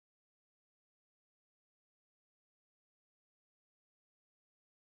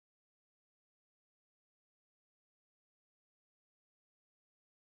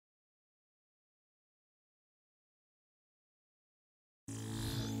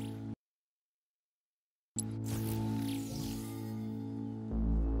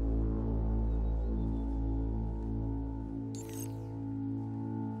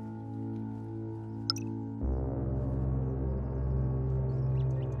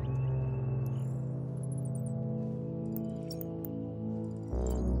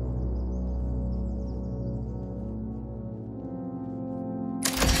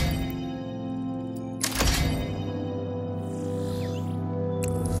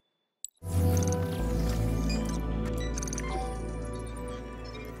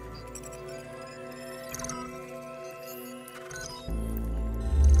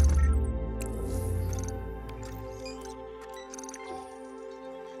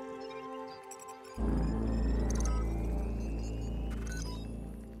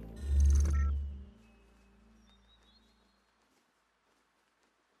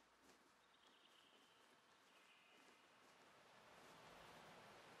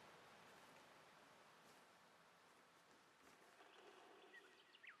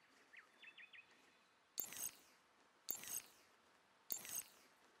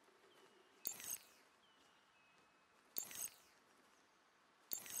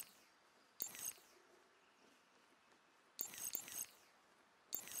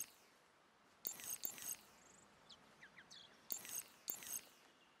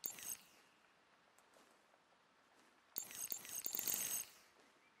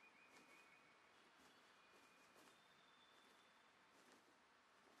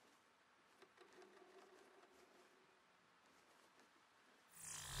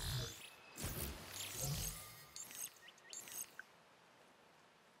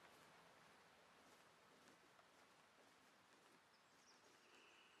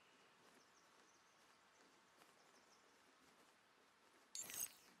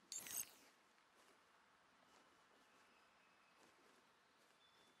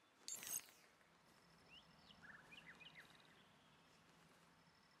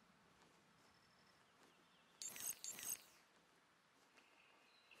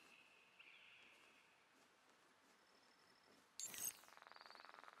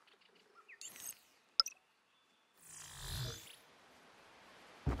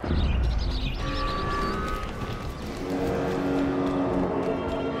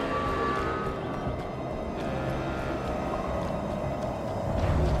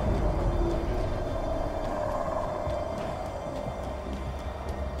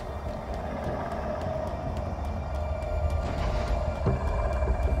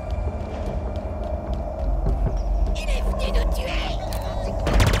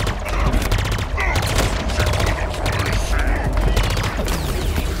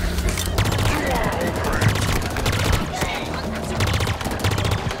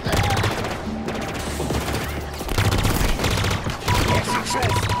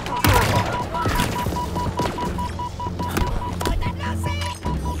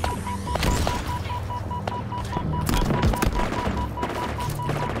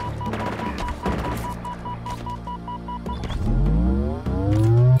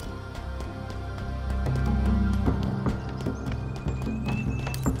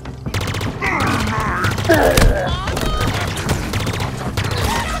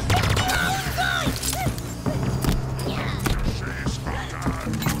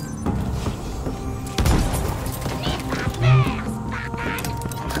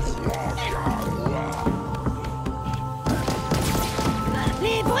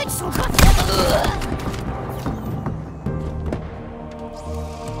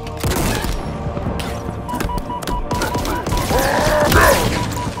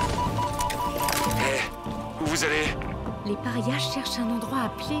cherche un endroit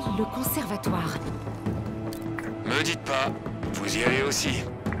appelé le conservatoire. Me dites pas, vous y allez aussi?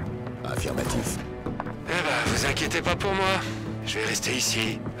 Affirmatif. Eh ben, vous inquiétez pas pour moi. Je vais rester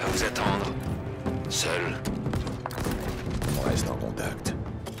ici, à vous attendre. Seul. On reste en contact.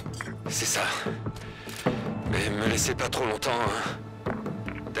 C'est ça. Mais me laissez pas trop longtemps, hein.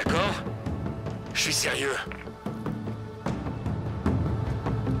 D'accord? Je suis sérieux.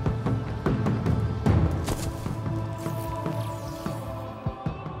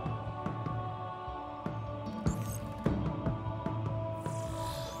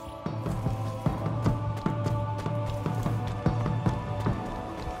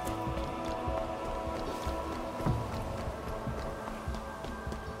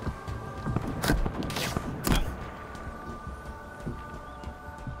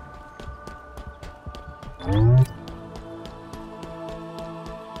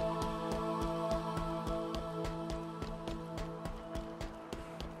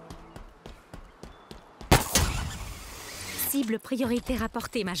 Cible prioritaire à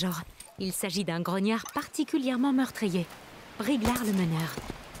portée, Major. Il s'agit d'un grognard particulièrement meurtrier. Briglar le meneur.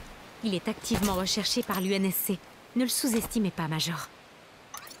 Il est activement recherché par l'UNSC. Ne le sous-estimez pas, Major.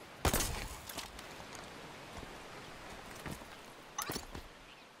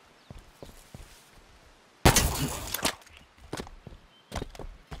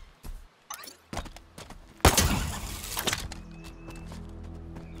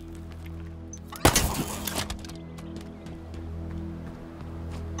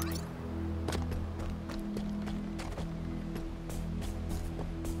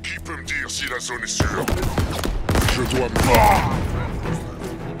 Qui peut me dire si la zone est sûre? Je dois me...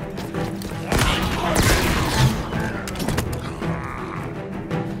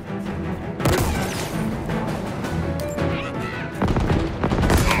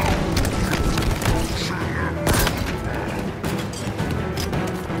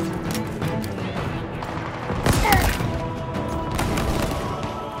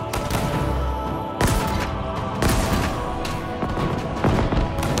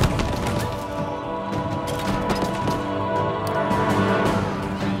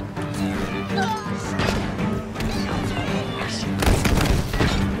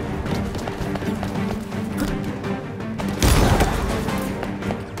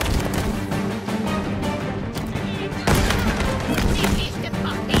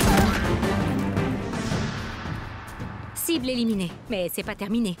 Cible éliminée. Mais c'est pas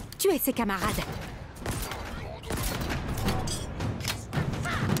terminé. Tuez ses camarades.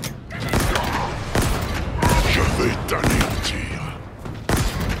 Je vais t'anéantir.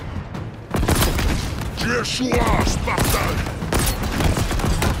 Tu échouas, Spartan!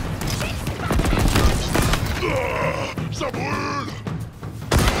 Ça brûle!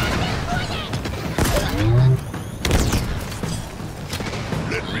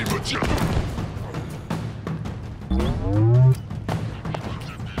 L'ennemi me tient!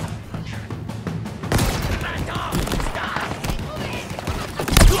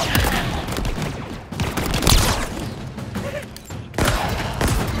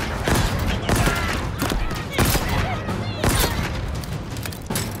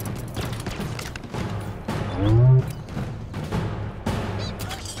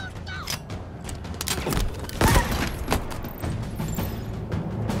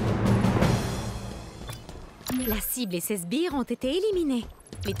 La cible et ses sbires ont été éliminés.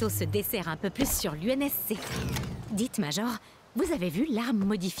 L'étau se dessert un peu plus sur l'UNSC. Dites, Major, vous avez vu l'arme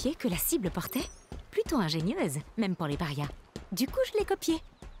modifiée que la cible portait? Plutôt ingénieuse, même pour les parias. Du coup, je l'ai copiée.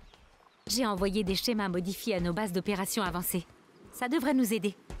 J'ai envoyé des schémas modifiés à nos bases d'opérations avancées. Ça devrait nous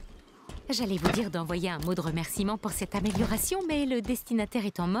aider. J'allais vous dire d'envoyer un mot de remerciement pour cette amélioration, mais le destinataire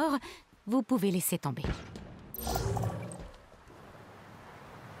étant mort, vous pouvez laisser tomber.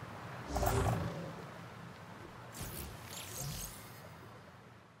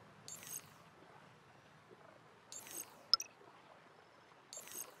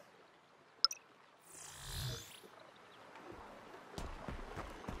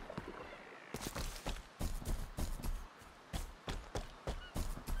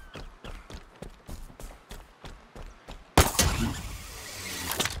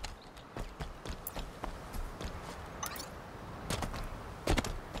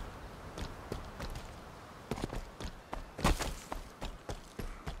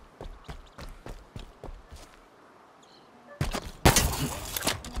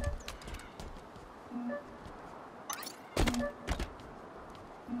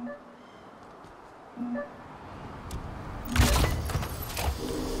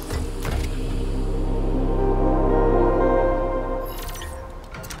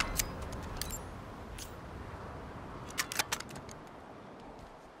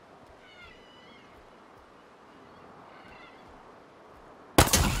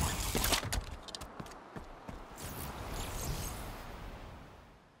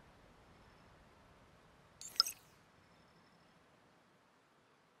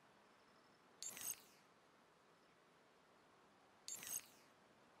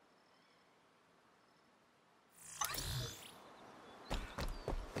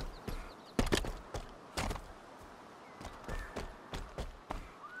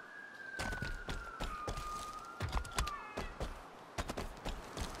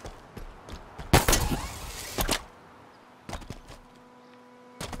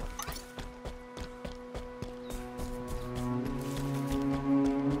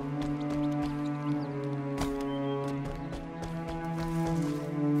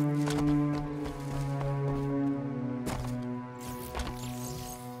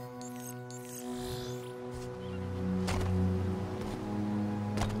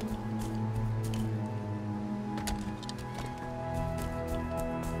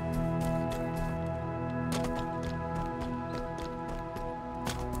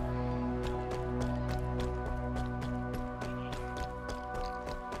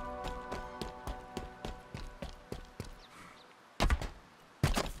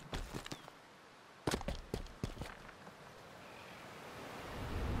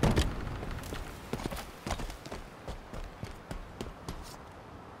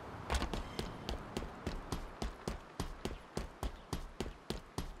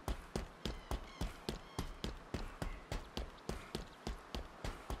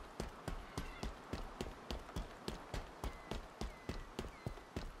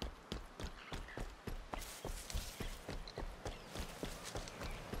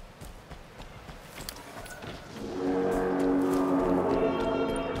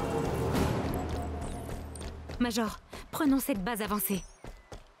 Major, prenons cette base avancée.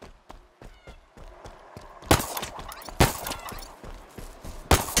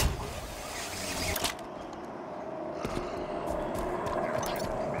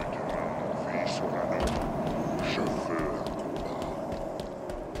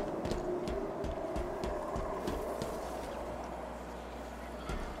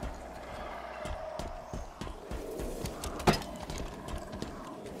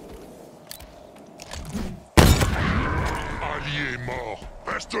 Ali est mort.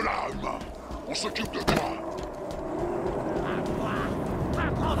 Reste là, humain. On s'occupe de toi.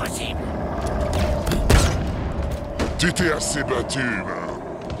 Impossible. Tu t'es assez battu, humain.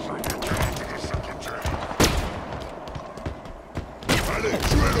 Allez,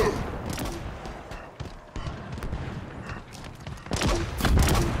 tuez-le.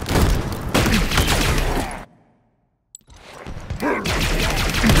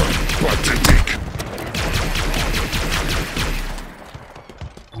 Pathétique.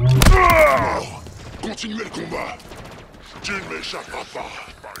 Mort. Continuez le combat. Tu ne m'échapperas pas.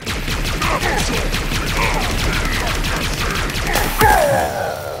 Avançons.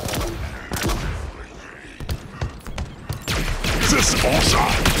 C'est bon ça.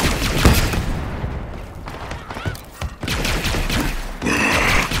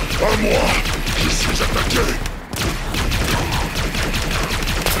 À moi. Je suis attaqué.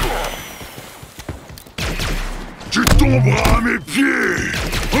 Tu tomberas à mes pieds.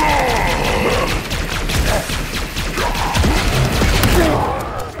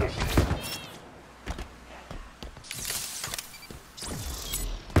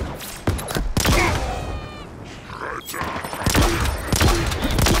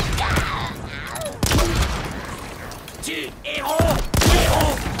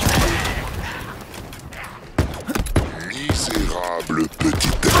 Misérable petit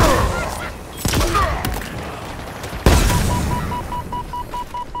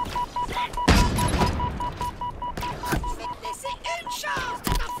Laissez une chance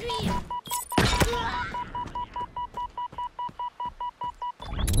de t'enfuir.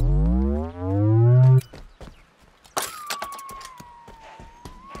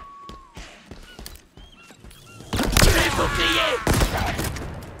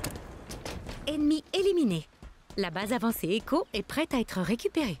 Ennemi éliminé. La base avancée Echo est prête à être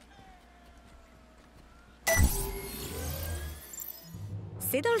récupérée.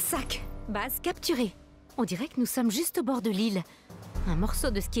 C'est dans le sac. Base capturée. On dirait que nous sommes juste au bord de l'île. Un morceau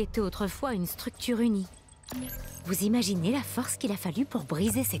de ce qui était autrefois une structure unie. Vous imaginez la force qu'il a fallu pour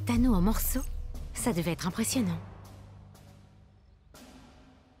briser cet anneau en morceaux? Ça devait être impressionnant.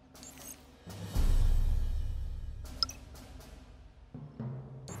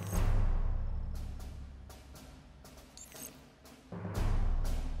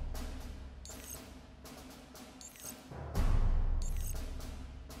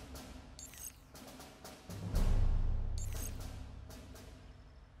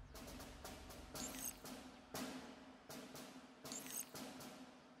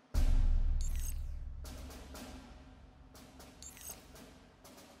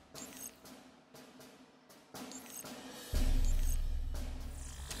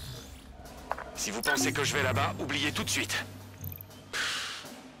 Si vous pensez que je vais là-bas, oubliez tout de suite.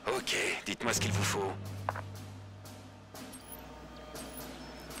 Ok, dites-moi ce qu'il vous faut.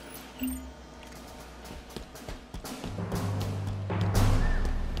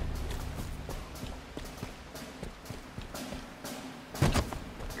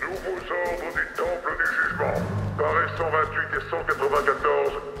 Nouveaux ordres du Temple du Jugement. Barré 128 et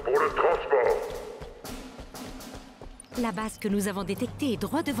 194 pour le transport. La base que nous avons détectée est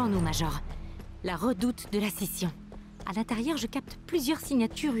droit devant nous, Major. La redoute de la scission. À l'intérieur, je capte plusieurs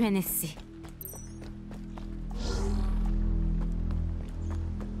signatures UNSC.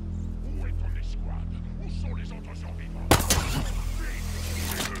 Où est ton escouade? Où sont les autres survivants?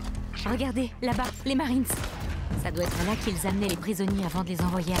 Regardez, là-bas, les Marines. Ça doit être là qu'ils amenaient les prisonniers avant de les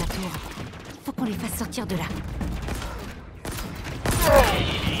envoyer à la tour. Faut qu'on les fasse sortir de là.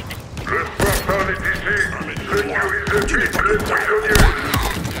 Le Spartan est ici. Sécurisez vite les prisonniers.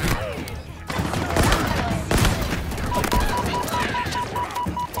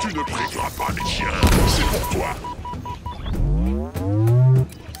 Tu ne brigueras pas les chiens. C'est pour toi.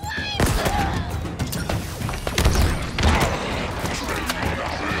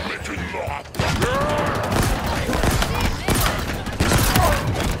 Mais tu ne m'auras pas.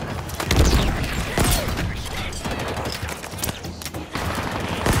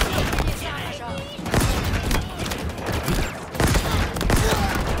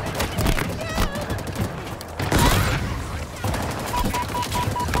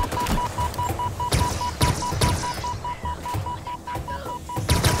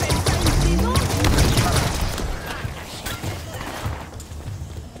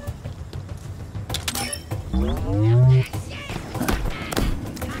 Les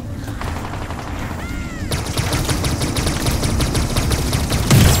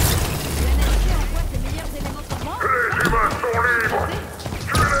humains sont libres!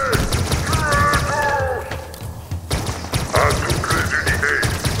 Tuez-les! Tuez-les tous! À toutes les unités,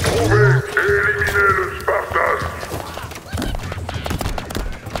 trouvez et éliminez le Spartan!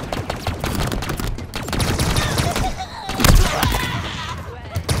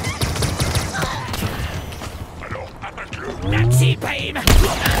 Alors, attaque-le! Merci, Paim.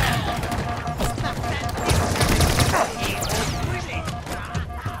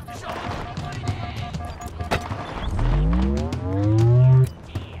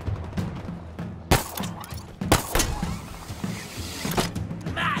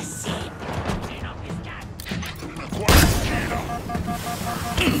 Massif. Une embuscade.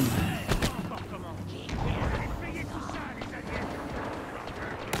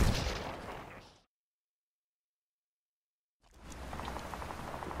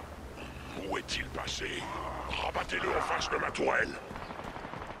 Où est-il passé? Rabattez-le en face de ma tourelle!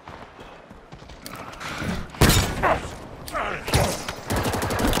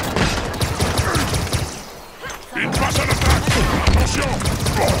 Il passe à l'attaque! Attention!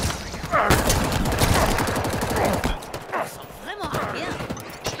 Vraiment rien.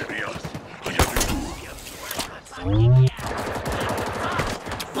 C'est rien. Rien du tout.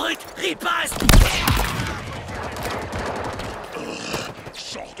 Brut, riposte.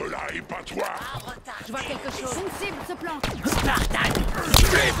 Sors de là et bats-toi! Je vois quelque chose. Une cible se planque. Spartan,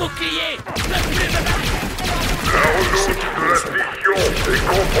 plus bouclier, plus me battre. La redoute de la scission est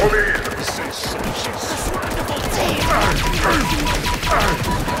compromise! C'est son geste. De vos tirs.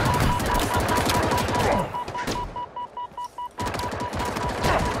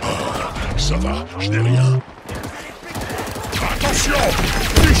 Ça va, je n'ai rien. Attention!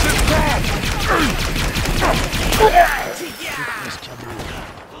 Fichez le camp!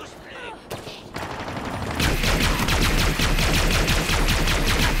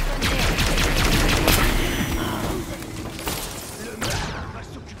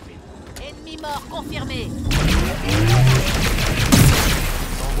 Ennemi mort confirmé.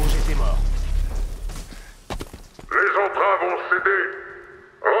 Les entraves vont céder!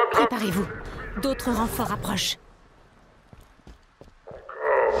 Rattrapez! Préparez-vous. D'autres renforts approchent.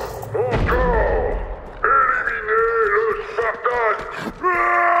 Encore! Éliminez le Spartan!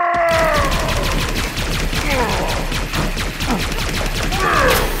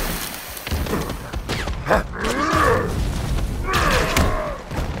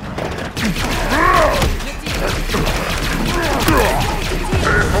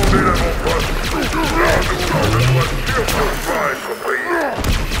 Défendez l'avant-poste! La redoute ne doit surtout pas être prise!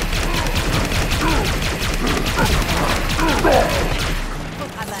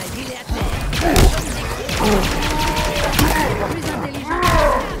 Travail, il est à terre. Plus intelligent.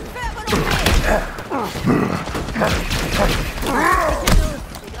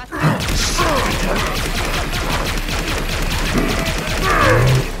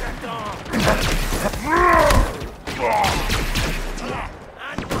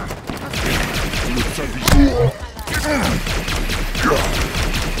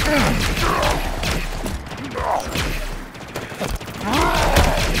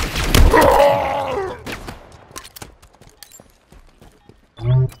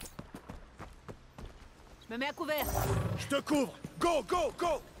 Je me mets à couvert. Je te couvre! Go, go,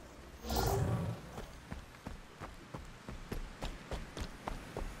 go!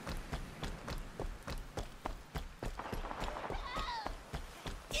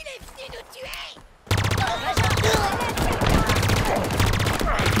 Il est venu nous tuer.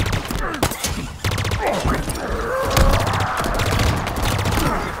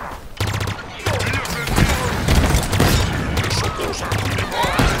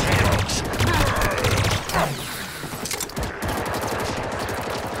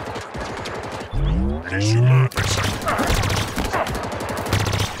 Les humains appellent ça...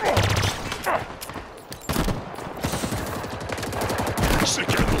 Ces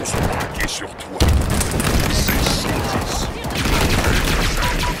canons sont braqués sur toi. C'est 110.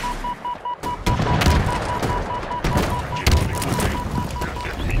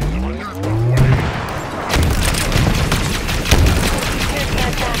 L'ennemi n'aura nulle part où aller.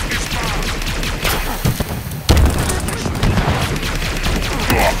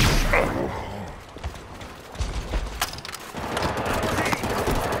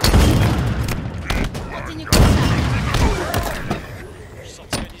 Continue comme ça. Je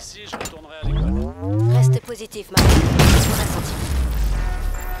sortirai d'ici, je retournerai à l'école. Reste positif, Marc. On a senti.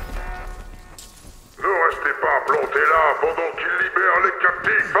 Ne restez pas plantés là pendant qu'ils libèrent les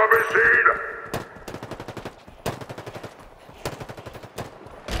captifs, imbéciles!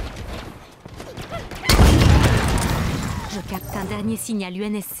 capte un dernier signal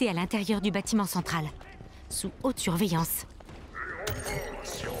UNSC à l'intérieur du bâtiment central, sous haute surveillance.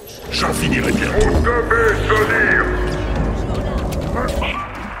 J'en finirai bien. Au tabé, Sodir! Ne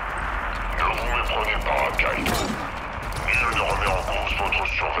vous méprenez pas, Kyle. Nul ne remet en cause votre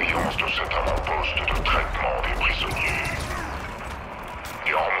surveillance de cet avant-poste de traitement des prisonniers.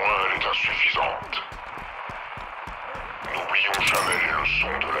 Néanmoins, elle est insuffisante. N'oublions jamais les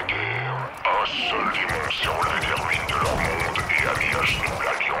leçons de la guerre. Un seul démon s'est relevé des ruines de leur monde et a mis à genoux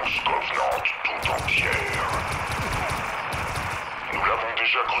l'Alliance Covenant tout entière. Nous l'avons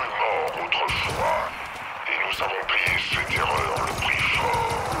déjà cru mort autrefois, et nous avons payé cette erreur le prix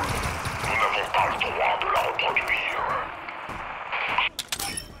fort. Nous n'avons pas le droit de la reproduire.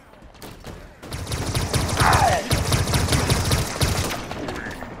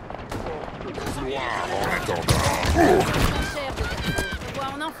 En attendant. Quoi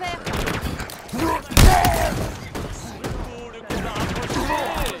en enfer?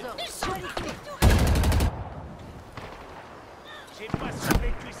 J'ai pas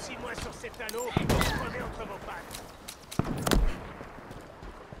survécu 6 mois sur cet anneau pour crever entre vos pattes.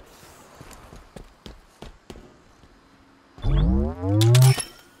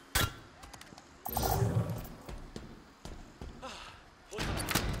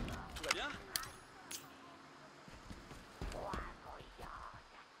 Tout va bien?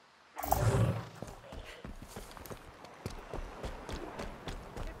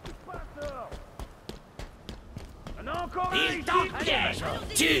 Il t'en piège!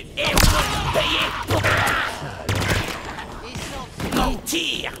 Tu es payé pour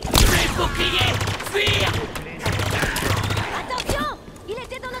mentir! Les boucliers! Fuir! Attention! Il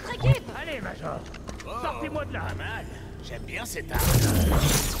était dans notre équipe! Allez, Major! Sortez-moi de là! Pas mal! J'aime bien cette arme!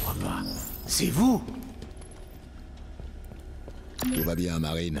 Je crois pas. C'est vous? Tout va bien,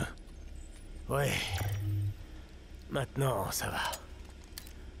 Marine. Ouais. Maintenant, ça va.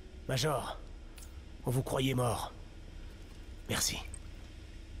 Major, on vous croyait mort. Merci.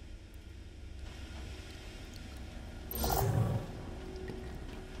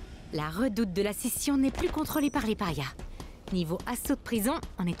 La redoute de la scission n'est plus contrôlée par les parias. Niveau assaut de prison,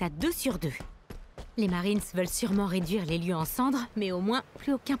 on est à 2 sur 2. Les Marines veulent sûrement réduire les lieux en cendres, mais au moins,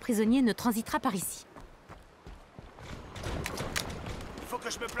 plus aucun prisonnier ne transitera par ici. Faut que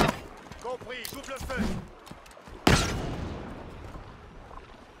je me plante. Compris, j'ouvre le feu.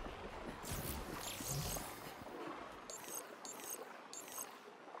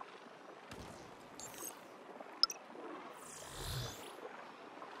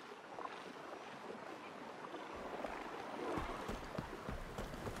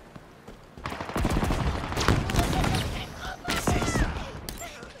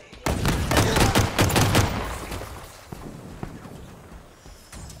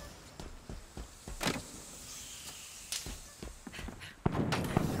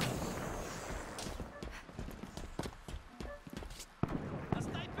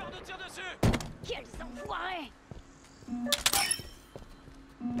 Quels enfoirés!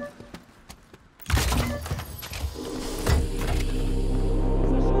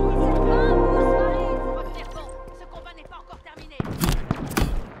 Ce combat n'est pas encore terminé.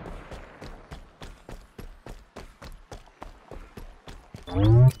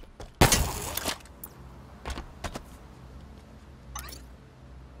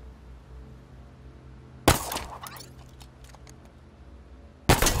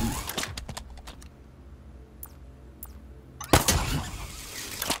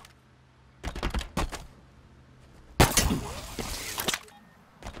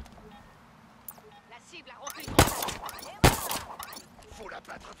 Faut la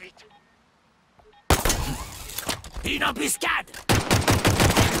battre vite. Une embuscade!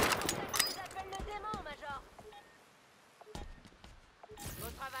 J'appelle le démon, Major.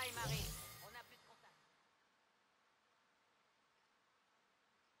 Bon travail, Marie. On n'a plus de contact.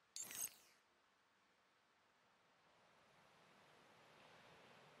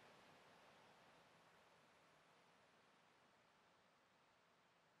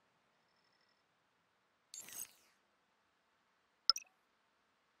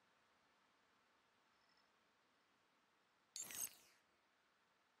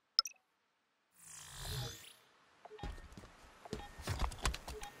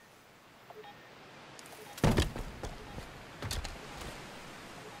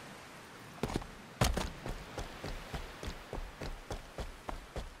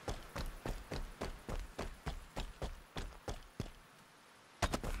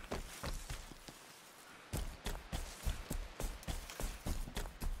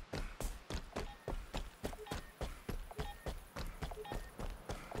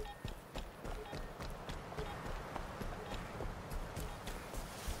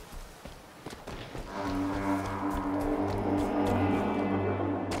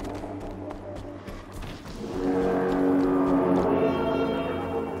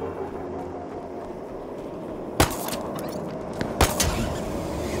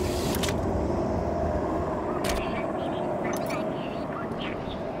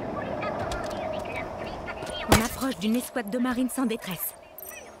 proche d'une escouade de marines en détresse.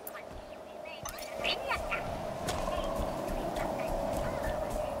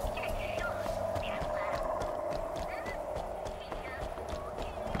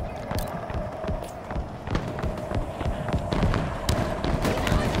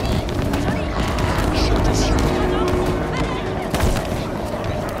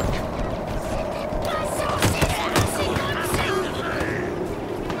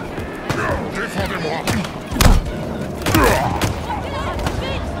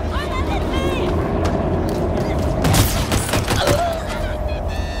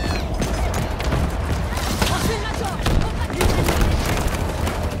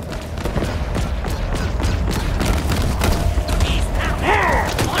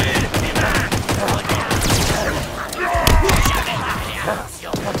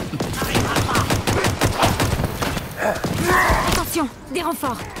 Attention, des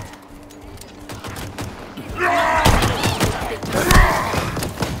renforts.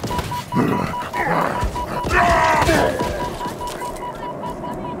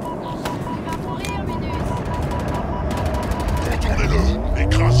 Contournez-le,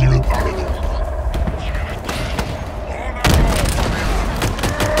 écrasez-le par le dos.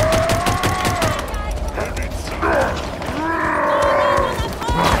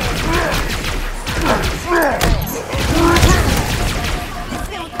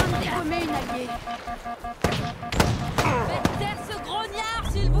 Faites taire ce grognard,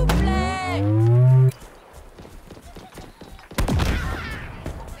 s'il vous plaît!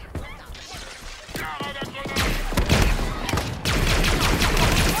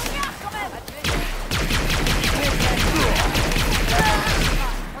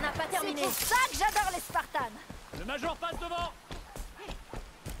 On n'a pas terminé. C'est pour ça que j'adore les Spartans. Le Major passe devant.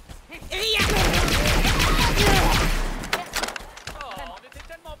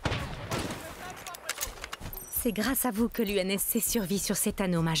 C'est grâce à vous que l'UNSC survit sur cet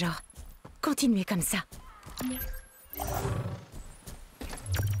anneau, Major. Continuez comme ça.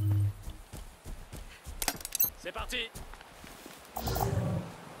 C'est parti.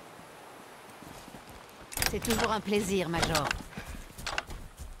 C'est toujours un plaisir, Major.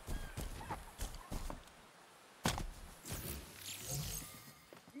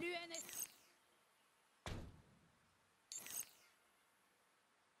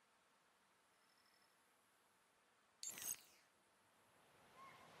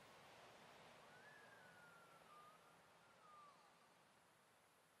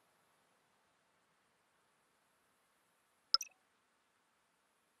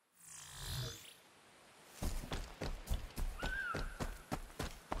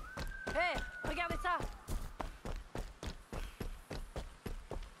 Hé, regardez ça!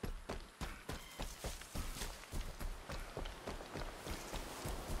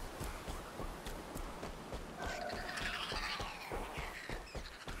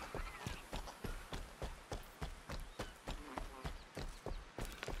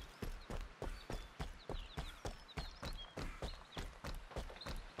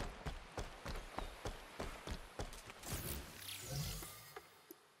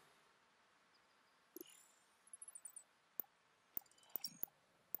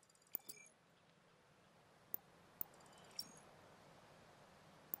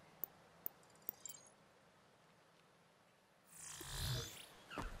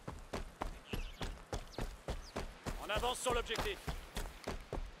 On avance sur l'objectif.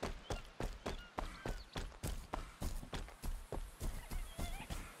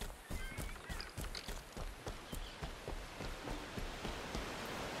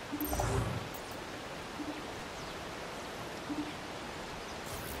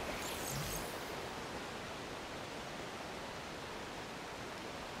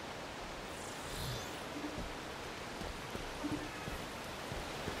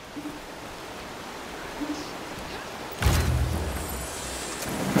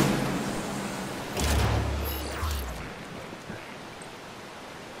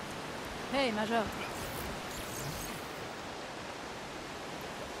 Hey, Major.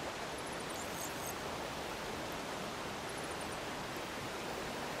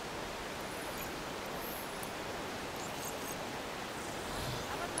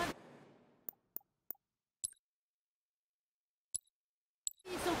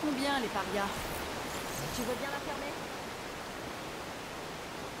 Ils sont combien, les parias? Tu veux bien la fermer?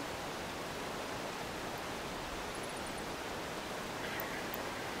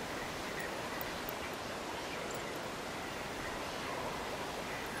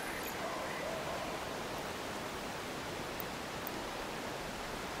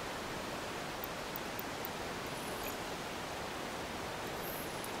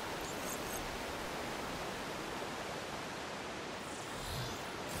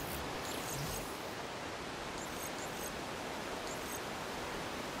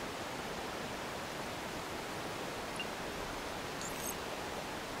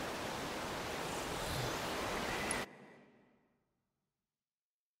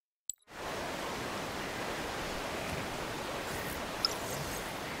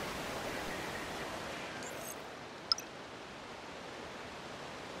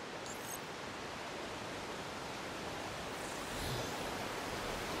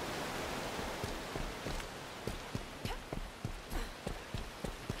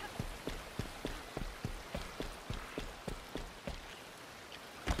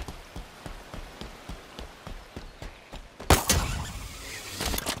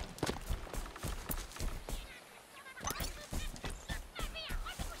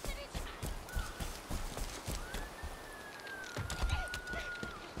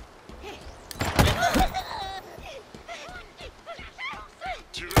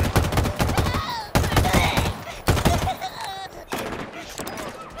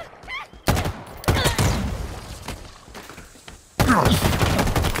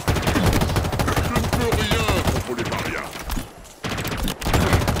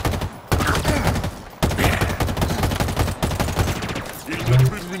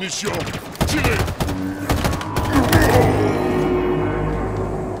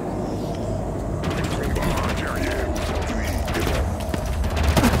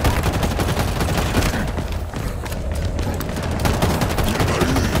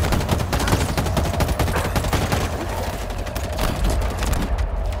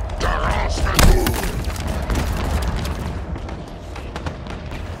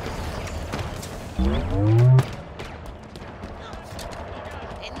 Ennemi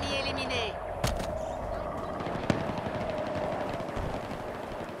éliminé.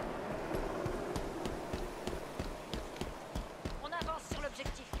 On avance sur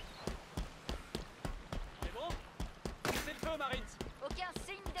l'objectif. C'est bon? C'est le feu, Marines. Aucun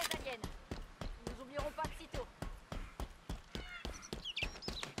signe des aliens. Nous oublierons pas de sitôt.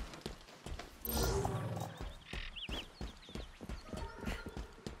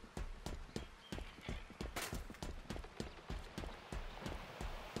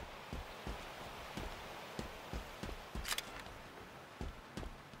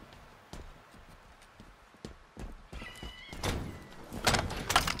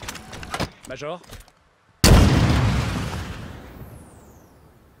 Major?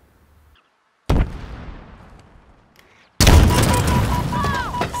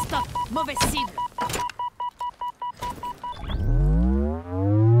 Stop! Mauvaise cible!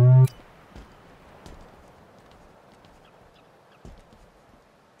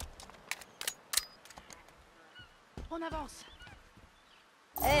 On avance!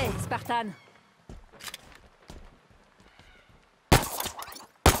 Hé, Spartan!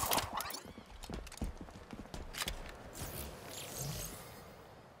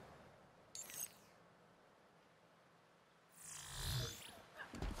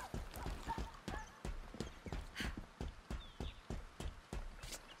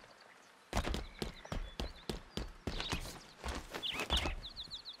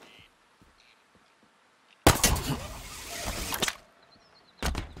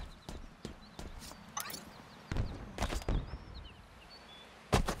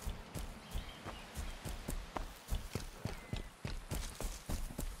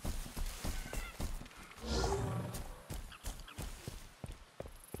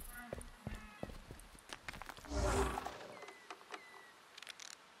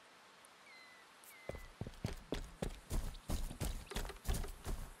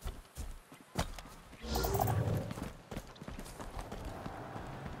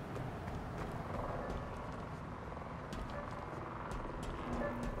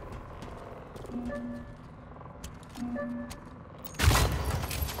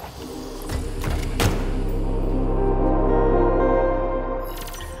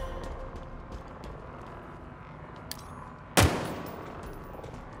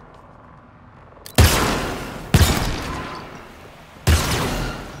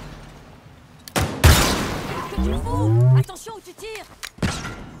 Que tu fous? Attention où tu tires!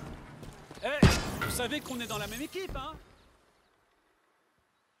 Eh, vous savez qu'on est dans la même équipe, hein?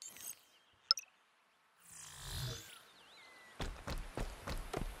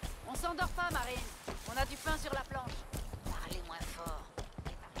 On s'endort pas, Marine. On a du pain sur la planche. Parlez moins fort.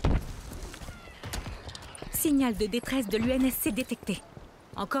 Signal de détresse de l'UNSC détecté.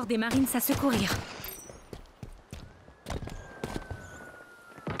 Encore des Marines à secourir.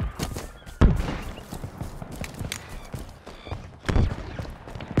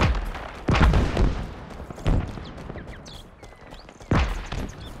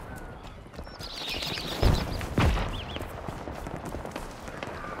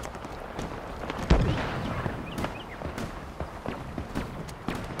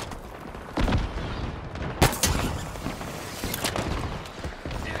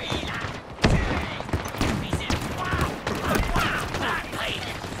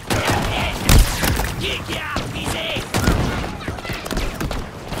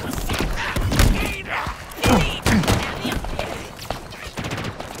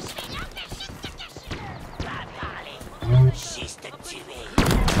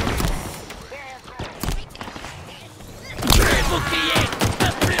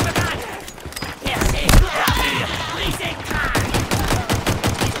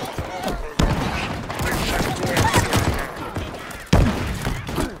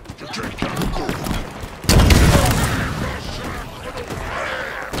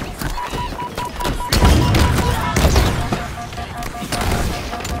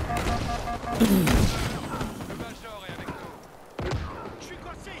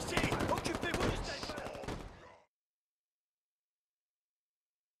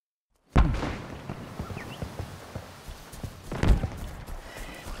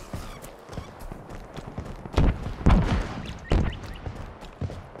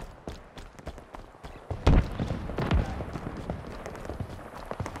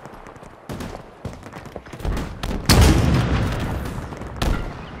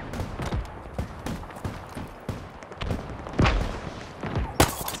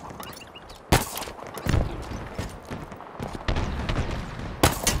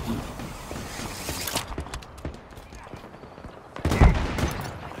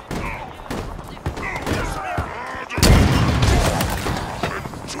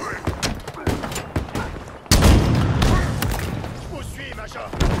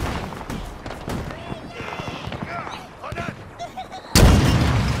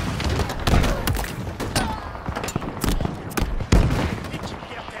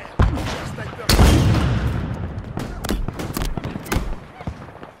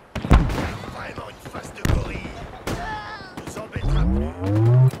 Vraiment une face de gorille. Nous embêtera plus.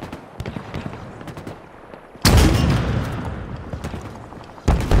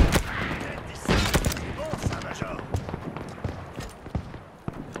 C'est bon ça, Major.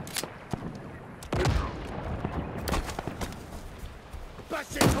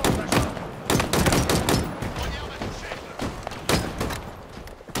 Passez devant, Major. Poignard m'a touché.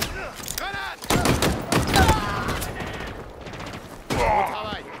 Grenade! Bon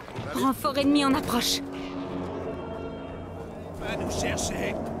travail. Renfort ennemi en approche. Va nous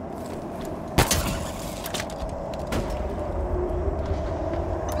chercher.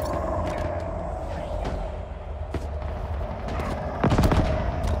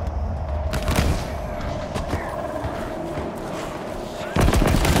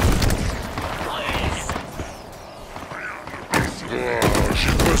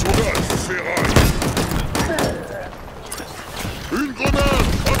 J'ai besoin d'aide, ferraille. Une grenade!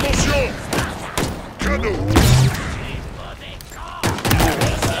 Attention! Cadeau!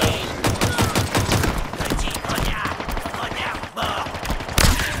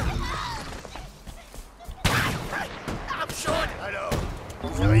 Alors,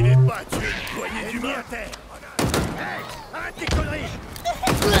 vous n'arrivez pas à tuer une poignée d'humains à terre. Hey, arrête tes conneries!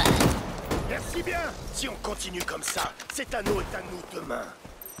 Merci bien. Si on continue comme ça, cet anneau est à nous demain.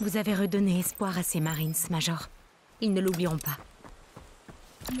 Vous avez redonné espoir à ces Marines, Major. Ils ne l'oublieront pas.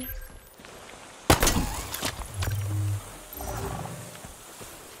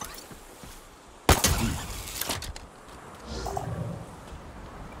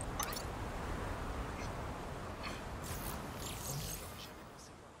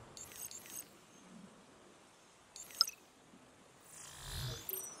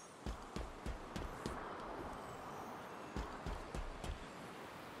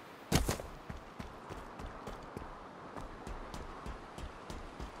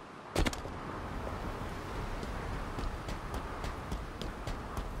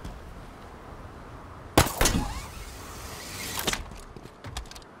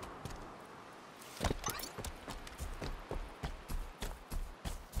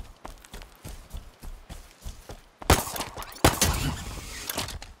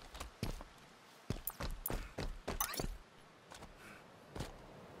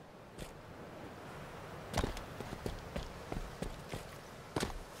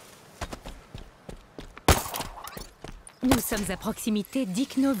 Nous sommes à proximité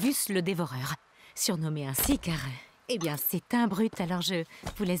d'Ichnovus le Dévoreur. Surnommé ainsi car, eh bien, c'est un brute, alors je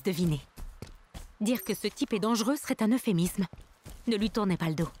vous laisse deviner. Dire que ce type est dangereux serait un euphémisme. Ne lui tournez pas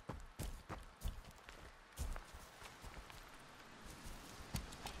le dos.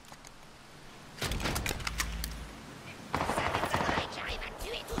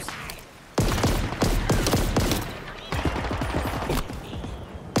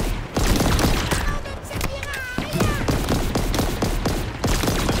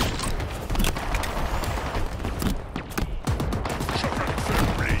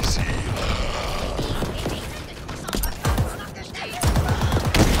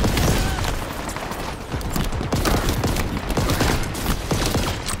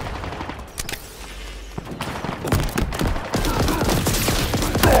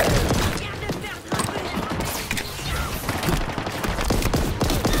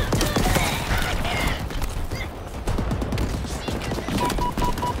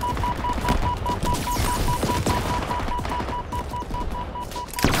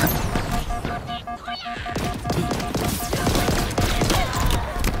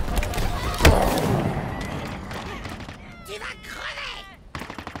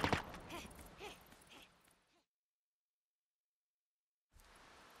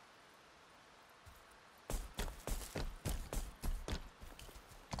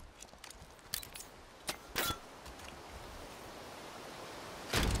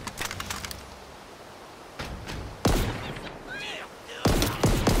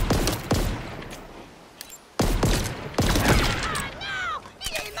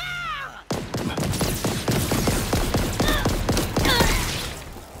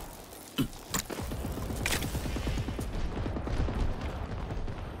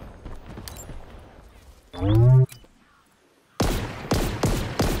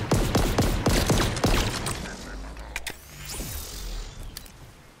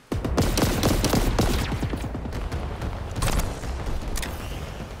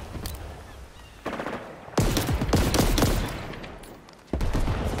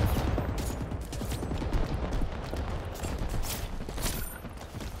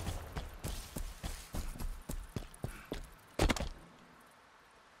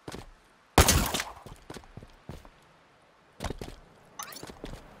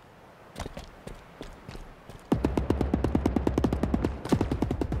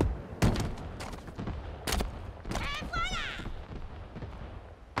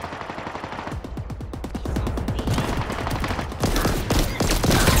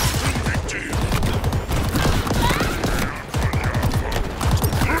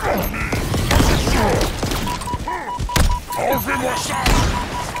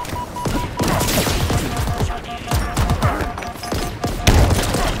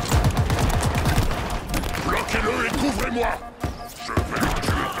 Couvrez-moi! Je vais le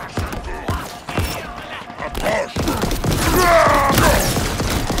tuer d'un seul coup! Approche!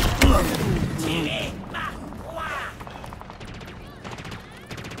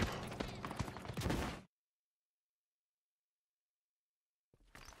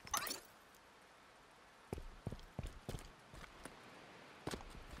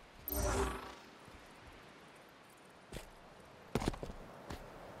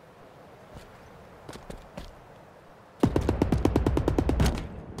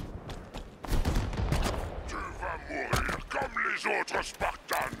 Comme les autres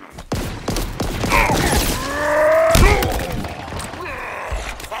Spartans.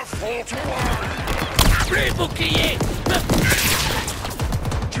 Affronte-moi! Plus bouclier!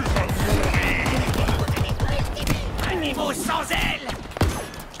 Tu vas mourir! Animaux sans ailes!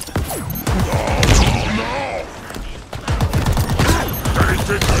 Non! T'as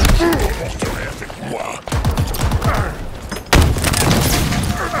été un jour monterai avec moi!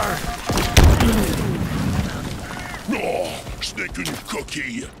 Non! Ce n'est qu'une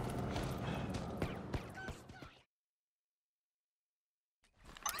coquille!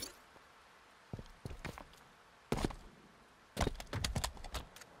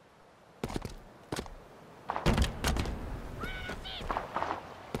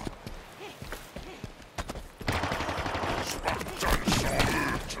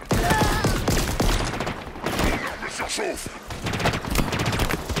 Chauffe!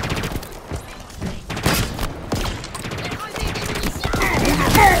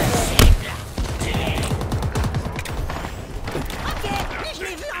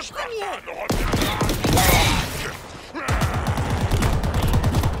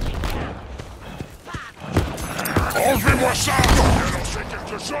 Enlevez-moi ça! J'ai lancé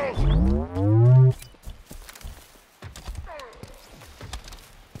quelque chose!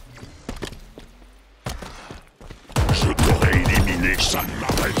 Je t'aurais éliminé, ça ne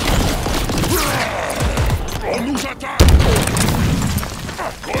m'arrête pas. On nous attaque!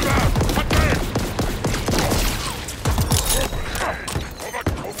 Grenade! À terre! On va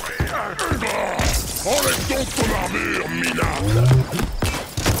te couvrir! Enlève donc ton armure, minable!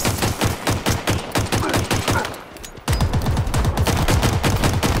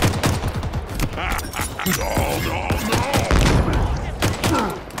 Non, non, non!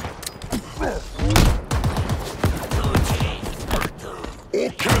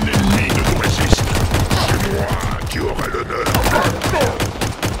 Aucun ennemi ne nous résiste. C'est moi qui aurai l'honneur.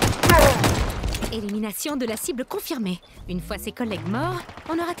 Élimination de la cible confirmée. Une fois ses collègues morts,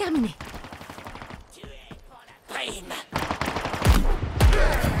 on aura terminé. Prime!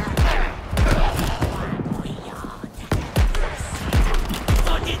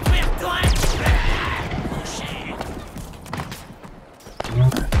 Faut détruire toi!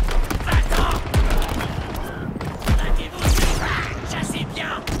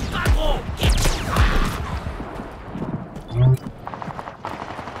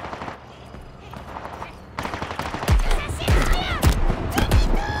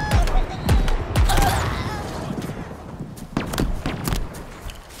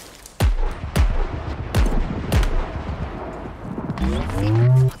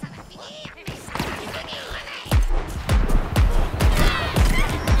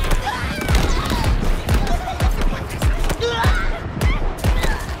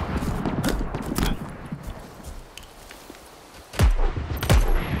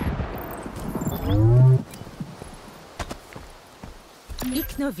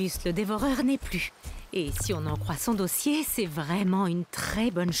 Ichnovus, le dévoreur, n'est plus. Et si on en croit son dossier, c'est vraiment une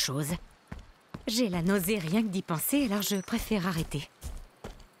très bonne chose. J'ai la nausée rien que d'y penser, alors je préfère arrêter.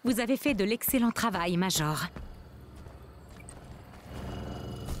 Vous avez fait de l'excellent travail, Major.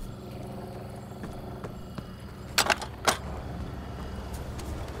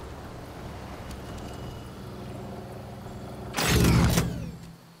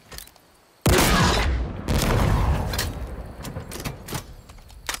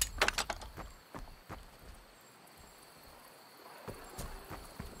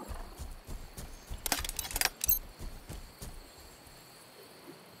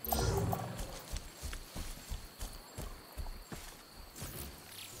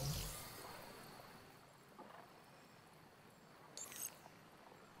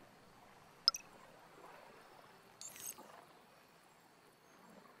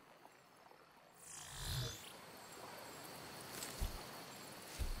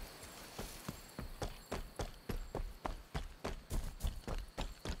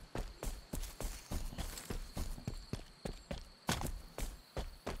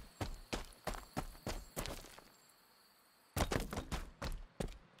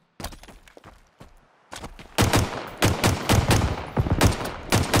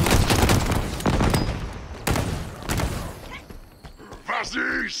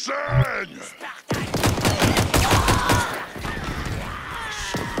 saigne!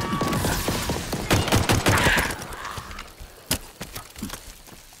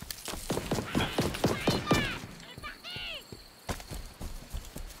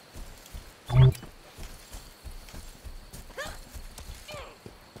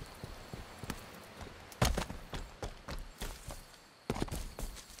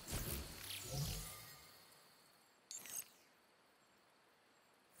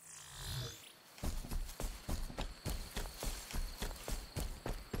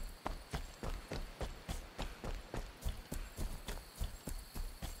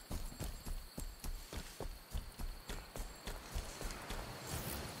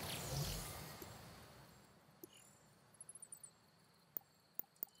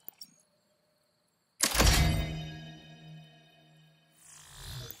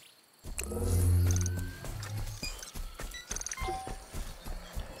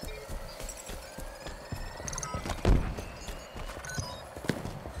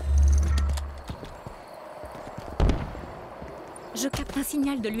 Je capte un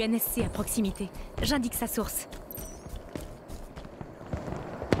signal de l'UNSC à proximité. J'indique sa source.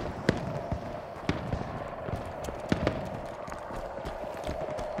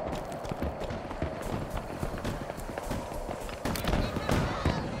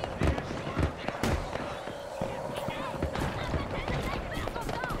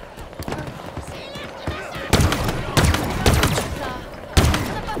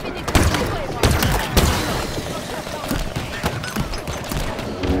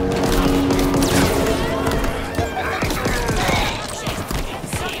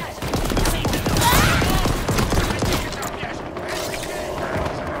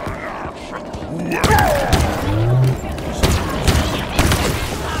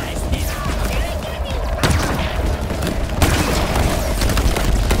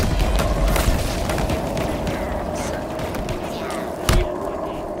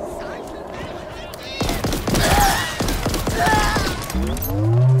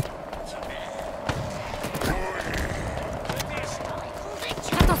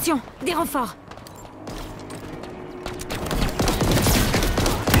 Attention, des renforts.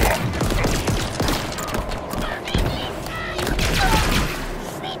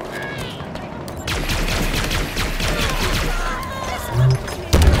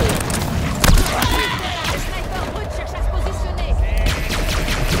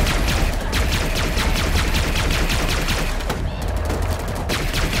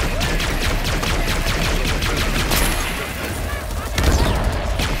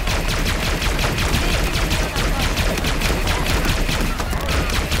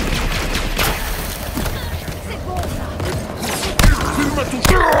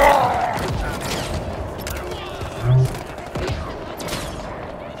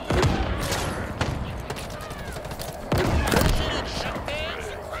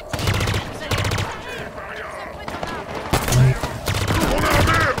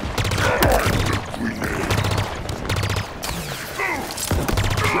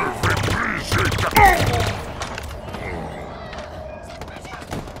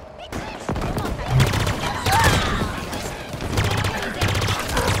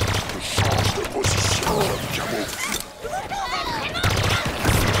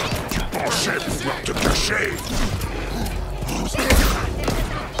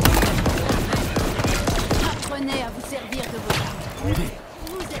 Apprenez à vous servir de vos armes.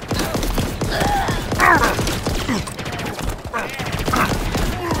 Vous êtes...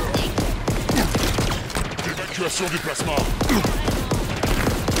 Évacuation du plasma.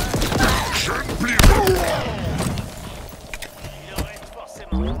 Je ne plie pas. Il en reste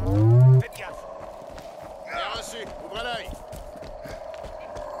forcément. Faites gaffe. Bien reçu. Ouvrez l'œil.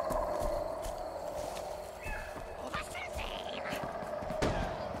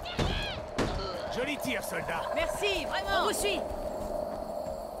 Joli tir, soldat. Merci, vraiment. On vous suit.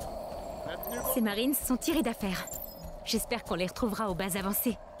 Ces Marines sont tirés d'affaire. J'espère qu'on les retrouvera aux bases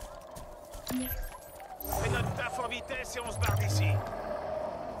avancées. On fait notre taf en vitesse et on se barre d'ici.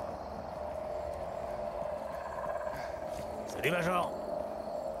 Salut, Major.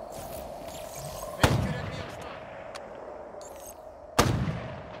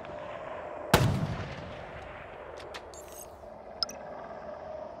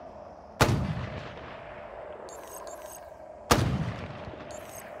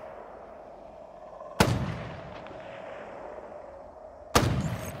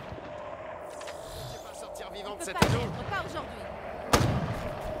 On peut pas attendre, pas aujourd'hui.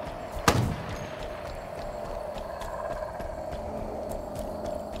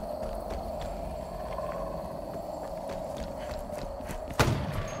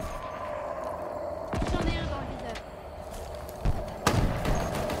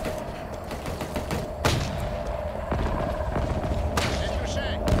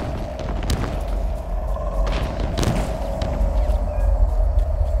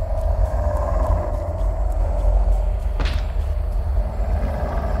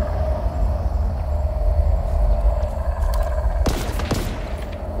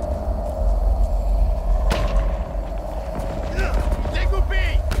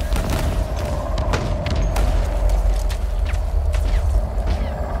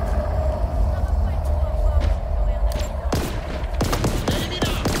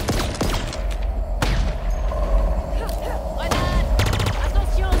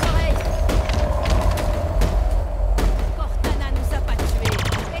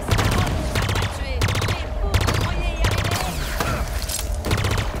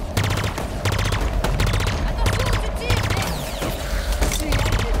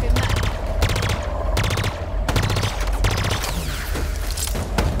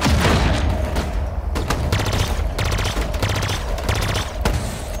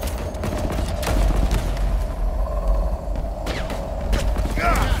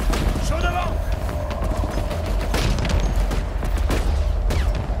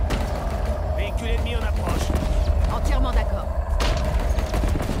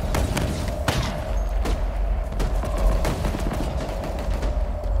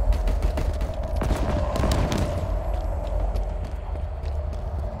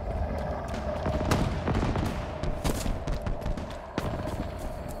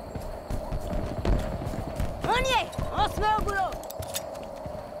 On se met au boulot.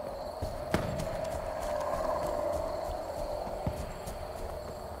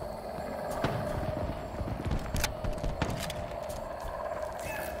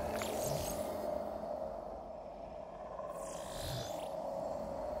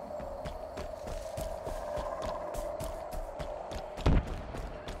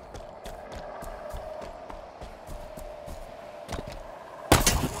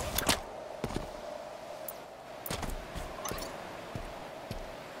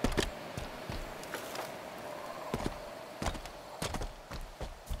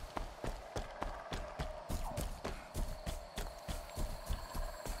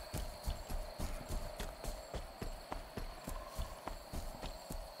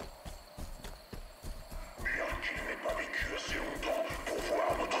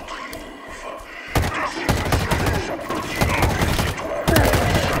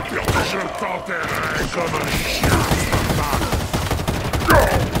 Je t'enterrerai comme un chien.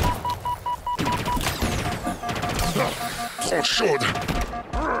 Trop chaude.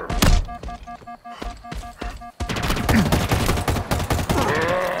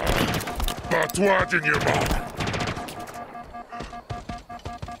 Bats-toi dignement.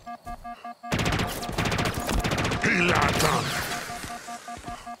 Il l'a atteint.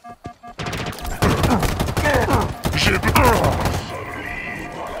 J'ai besoin.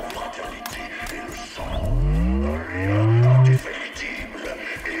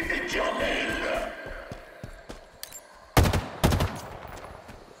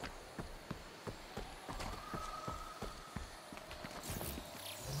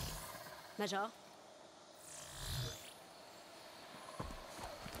 Major.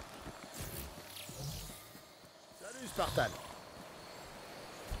 Salut, Spartan.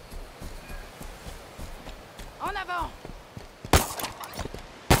 En avant.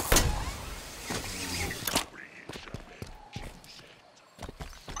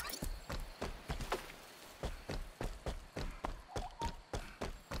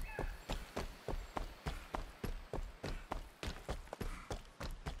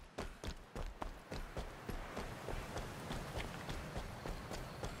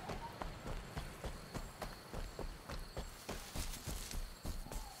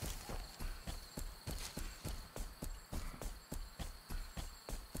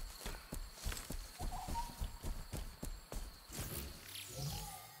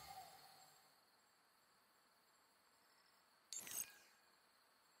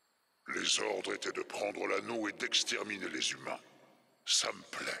 Les ordres étaient de prendre l'anneau et d'exterminer les humains. Ça me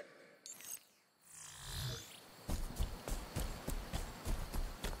plaît.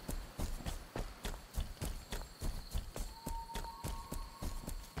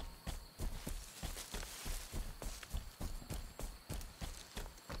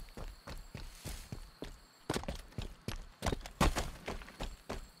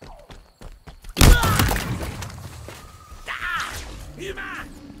 Humain!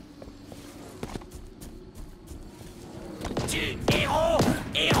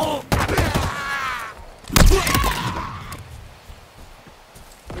 Héros!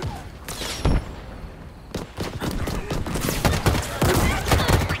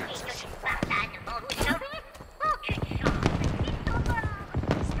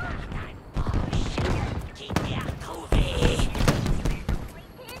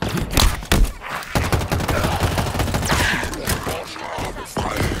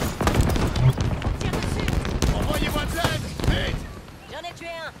 Envoyez-moi de l'aide! Vite! J'en ai tué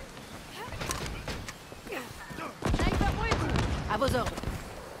un. À vos ordres.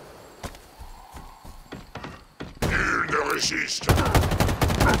 Nul ne résiste.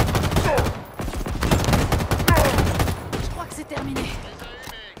 Je crois que c'est terminé.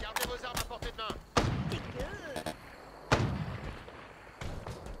 Gardez vos armes à portée de main.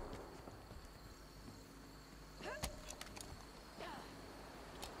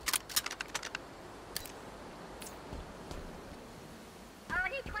 En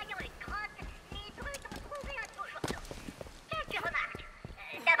nettoyant une grotte, les brutes ont trouvé un toujours d'eau. Quelques remarques.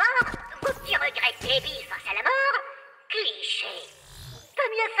 D'abord, vos petits regrets débiles face à la mort. Cliché.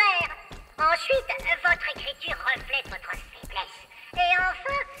 Peut mieux faire. Ensuite, votre écriture reflète votre faiblesse.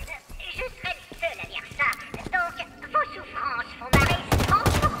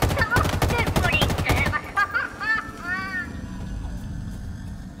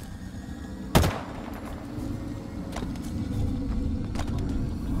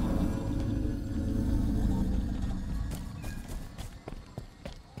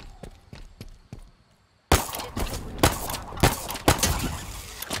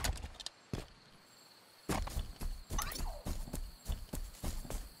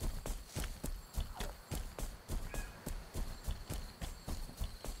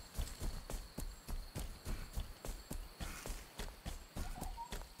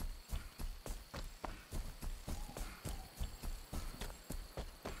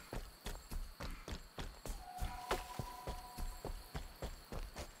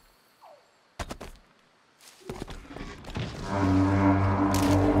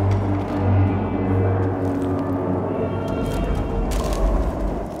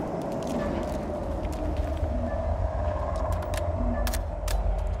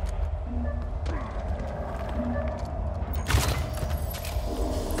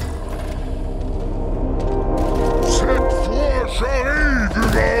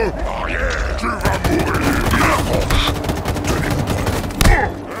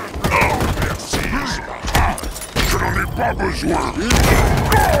 rejoint.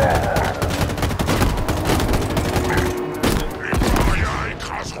 Les parias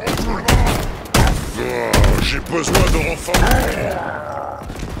écraseront tout le monde. J'ai besoin de renforts.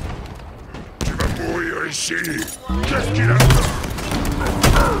 Tu vas mourir ici. Qu'est-ce qu'il a fait?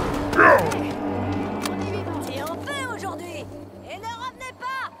 Et on fait aujourd'hui. Et ne revenez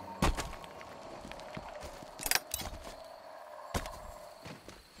pas.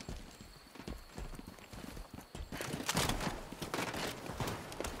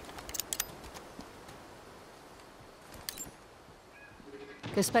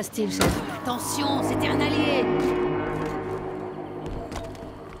 Que se passe-t-il, chef? Attention, c'était un allié.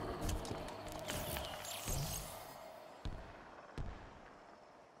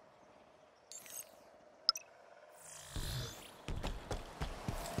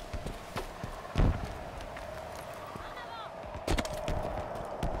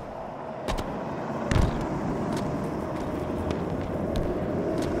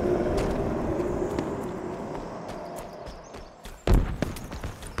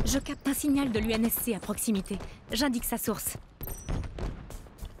 Je capte un signal de l'UNSC à proximité. J'indique sa source.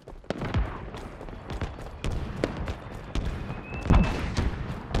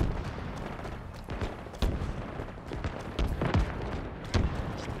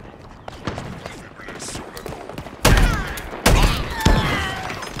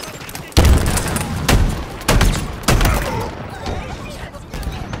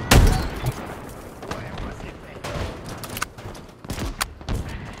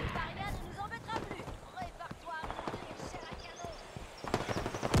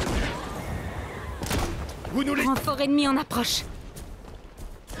 Vous nous les... Renfort ennemi en approche.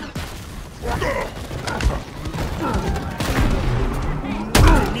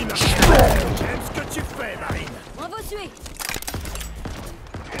 J'aime ce que tu fais, Marine. On va tuer.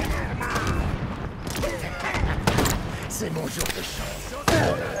 C'est mon jour de chance.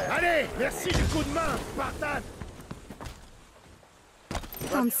 Allez, merci du coup de main, Spartan.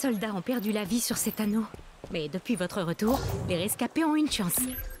 Tant de soldats ont perdu la vie sur cet anneau. Mais depuis votre retour, les rescapés ont une chance.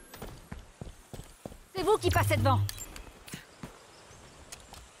 C'est vous qui passez devant.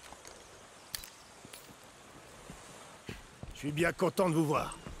 Je suis bien content de vous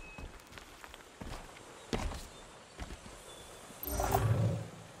voir.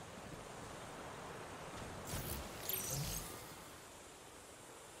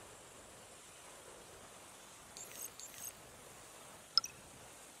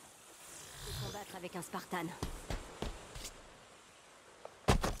 Combattre avec un Spartan.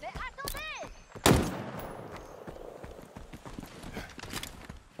 Mais attendez!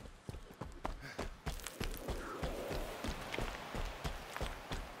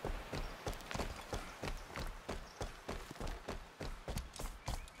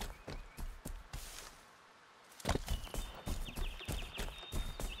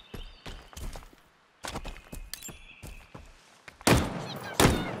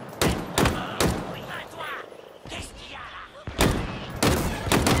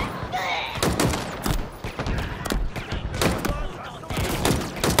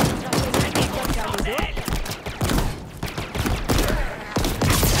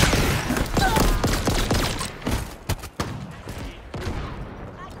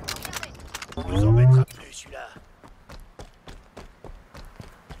 Il nous embêtera plus, celui-là.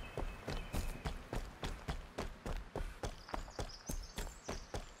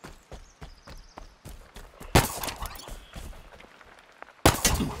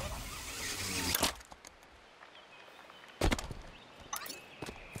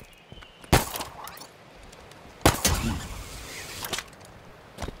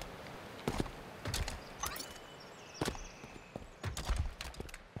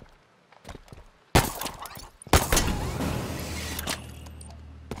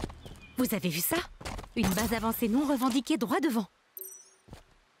 Vous avez vu ça? Une base avancée non revendiquée droit devant.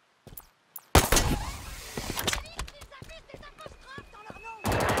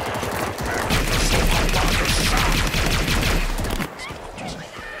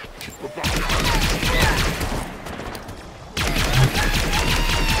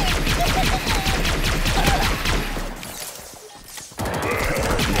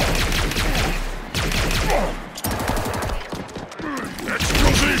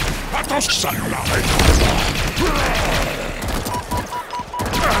 Attention, ça l'arrête.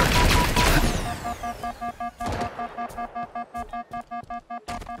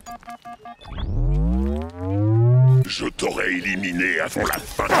 Je t'aurais éliminé avant la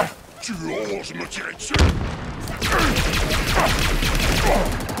fin. Tu oses me tirer dessus?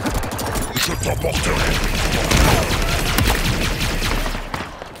 Je t'emporterai.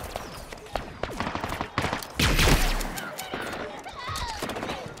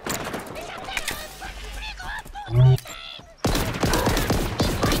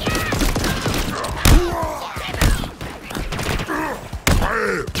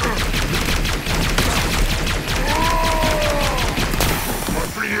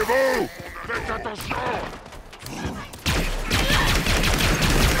 Repliez-vous! Faites attention!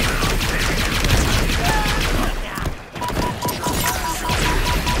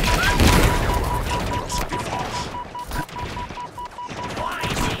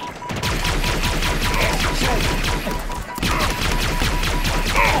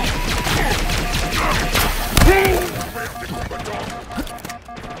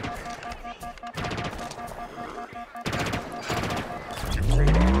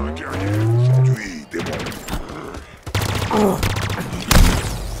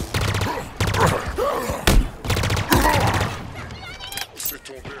 C'est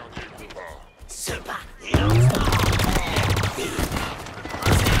ton dernier combat. Se bat.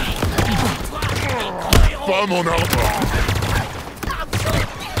 Pas mon arbre.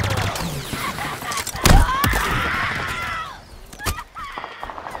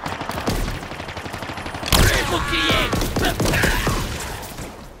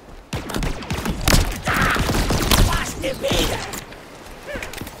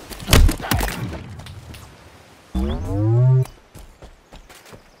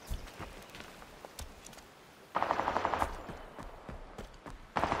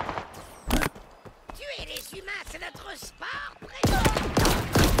 Tuer les humains, c'est notre sport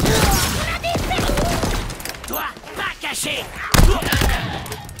Toi, pas caché.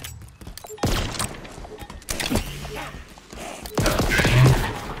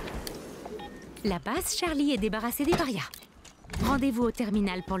 La base Charlie est débarrassée des parias. Rendez-vous au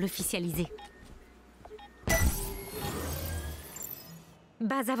terminal pour l'officialiser.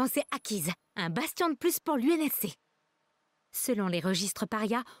 Base avancée acquise. Un bastion de plus pour l'UNSC. Selon les registres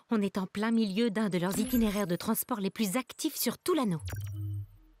parias, on est en plein milieu d'un de leurs itinéraires de transport les plus actifs sur tout l'anneau.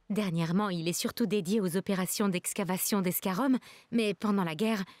 Dernièrement, il est surtout dédié aux opérations d'excavation d'Escarum, mais pendant la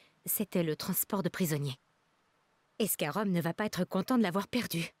guerre, c'était le transport de prisonniers. Escarum ne va pas être content de l'avoir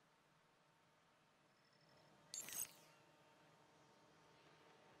perdu.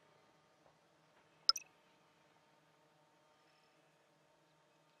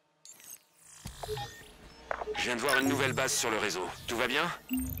 Je viens de voir une nouvelle base sur le réseau. Tout va bien?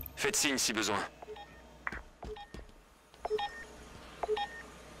 Faites signe si besoin.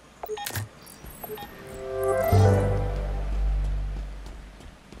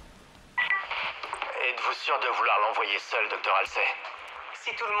 Êtes-vous sûr de vouloir l'envoyer seul, Dr. Halsey? Si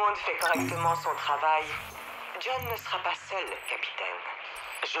tout le monde fait correctement son travail, John ne sera pas seul, capitaine.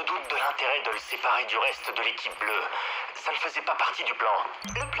 Je doute de l'intérêt de le séparer du reste de l'équipe bleue. Ça ne faisait pas partie du plan.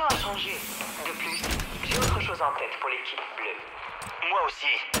 Le plan a changé. De plus, j'ai autre chose en tête pour l'équipe bleue. Moi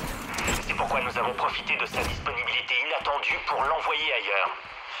aussi. C'est pourquoi nous avons profité de sa disponibilité inattendue pour l'envoyer ailleurs.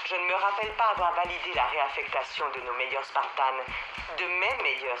 Je ne me rappelle pas avoir validé la réaffectation de nos meilleurs Spartans, de mes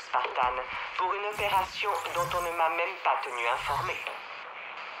meilleurs Spartans, pour une opération dont on ne m'a même pas tenu informé.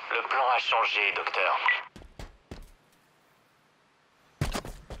 Le plan a changé, docteur.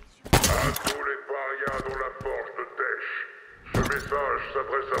 À tous les parias dont la forge te tèche, ce message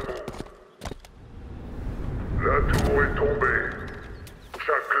s'adresse à vous. La tour est tombée.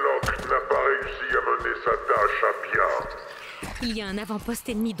 Chaque Locke n'a pas réussi à mener sa tâche à bien. Il y a un avant-poste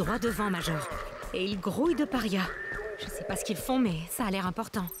ennemi droit devant, Major. Et ils grouillent de parias. Je sais pas ce qu'ils font, mais ça a l'air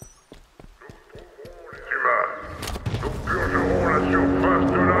important. Les humains, nous purgerons la surface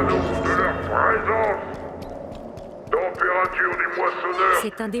de l'anneau de leur présence. Température du moissonneur.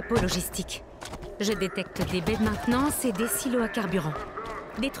 C'est un dépôt logistique. Je détecte des baies de maintenance et des silos à carburant.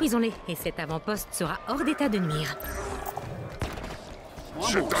 Détruisons-les et cet avant-poste sera hors d'état de nuire.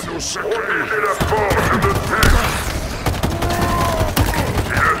 Cet anneau sacré. Protégez la forge de terre.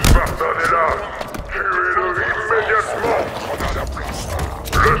 Si le Spartan est là, tuez-le immédiatement.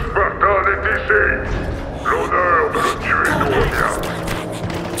 Le Spartan est ici. L'honneur de le tuer nous revient.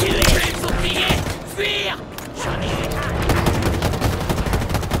 Tuez les ouvriers! Fuir! J'en ai un!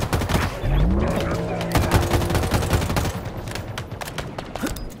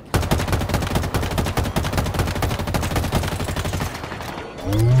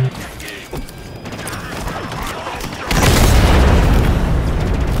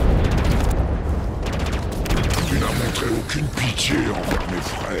 Tu n'as montré aucune pitié envers mes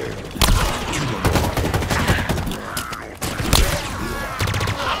frères. Tu n'en auras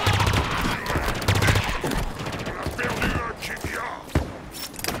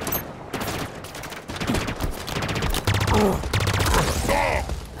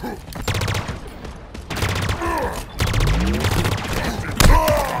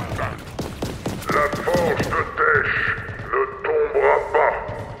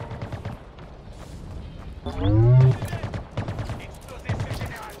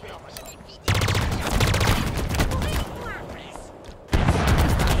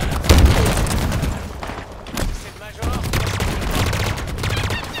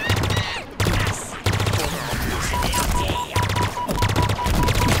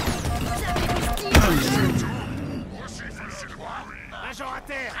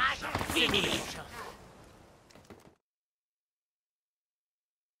terre. Fini.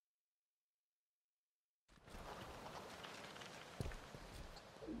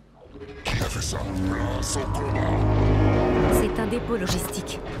 Qui a fait ça? Place au combat. C'est un dépôt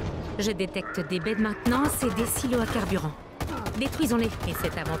logistique. Je détecte des baies de maintenance et des silos à carburant. Détruisons-les et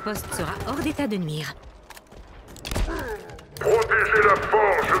cet avant-poste sera hors d'état de nuire. Protégez la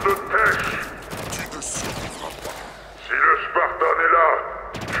forge de Tesh. Tu ne survivras pas. Si le Spartan est là,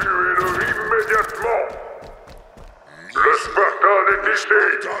 tuez-le immédiatement. Le Spartan est ici.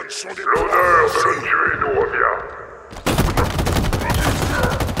 L'honneur de le tuer nous revient.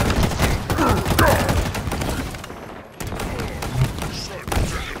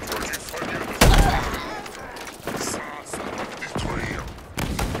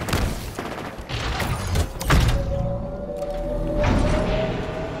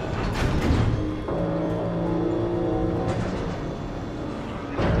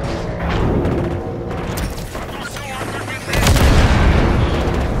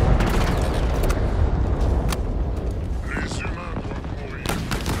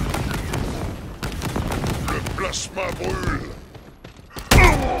 Plasma brûle.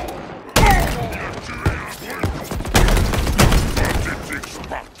 Pathétique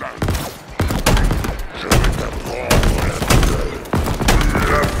Spartan. Je vais t'apprendre la douleur.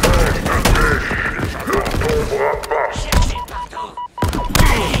 La forge de Tesh ne tombera pas.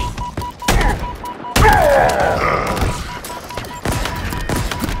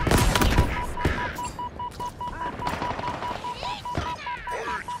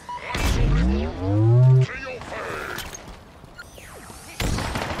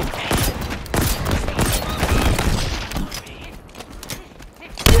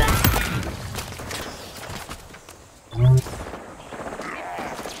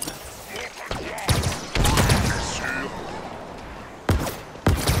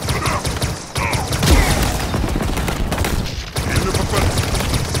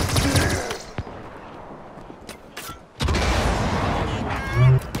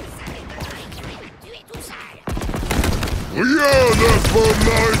 Rien ne peut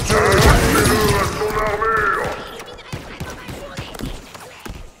m'arrêter. Mettez-le à son armure.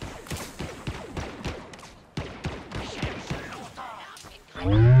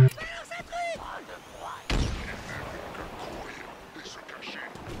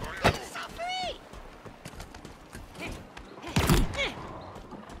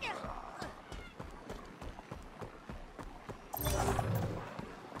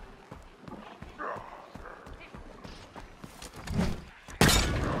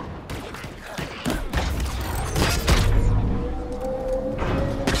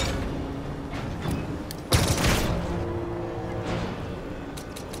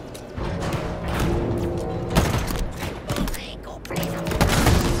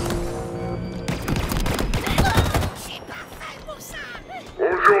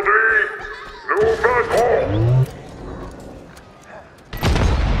 Aujourd'hui, nous vaincrons.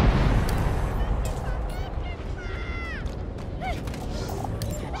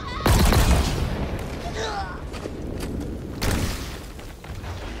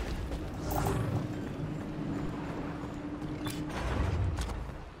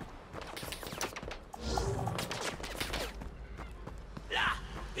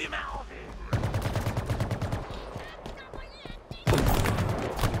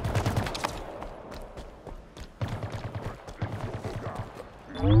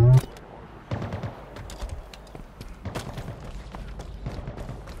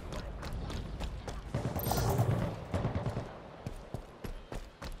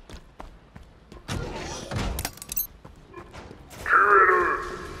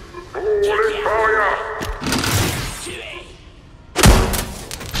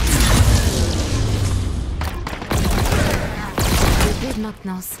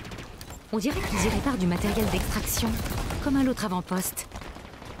 Maintenance. On dirait qu'ils y réparent du matériel d'extraction, comme à l'autre avant-poste.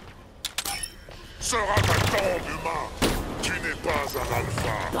 Sera ta tombe, humain. Tu n'es pas un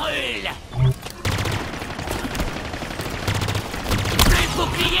alpha. Brûle! Les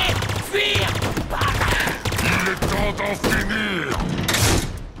boucliers! Fuir! Il est temps d'en finir.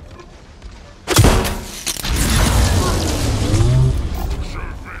 Je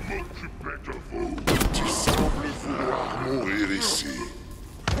vais m'occuper de vous. Tu sembles vouloir mourir ici.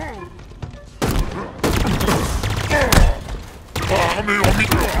 Armée en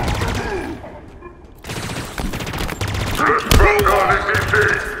milieu. Le Spartan est ici.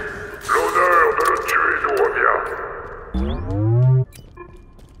 L'honneur de le tuer nous revient.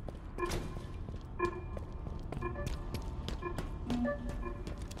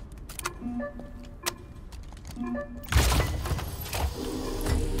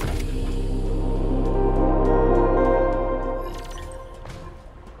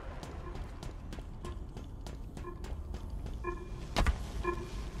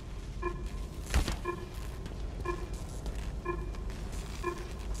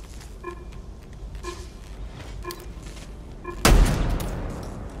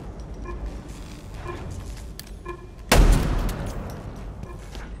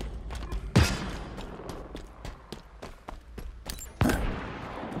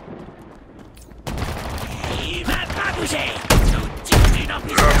 bouger.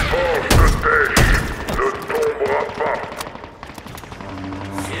 La force de Tesh ne tombera pas.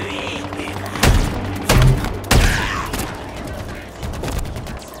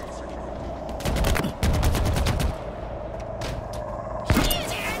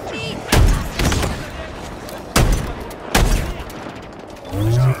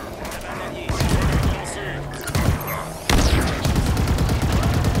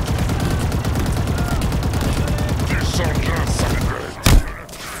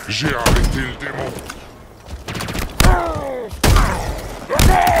 J'ai arrêté le démon.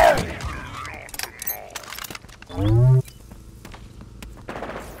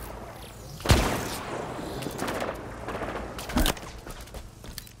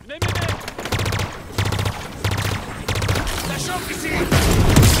 Venez m'aider. Ça chauffe ici.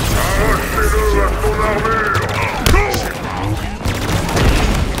 Arrachez-le à son armure.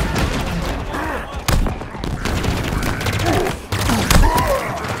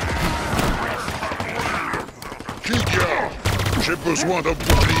 J'ai besoin d'un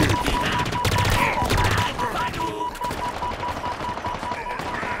bouclier.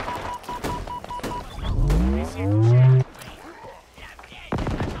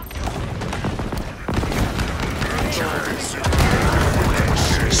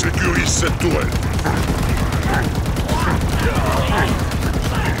 Sécurise cette tourelle.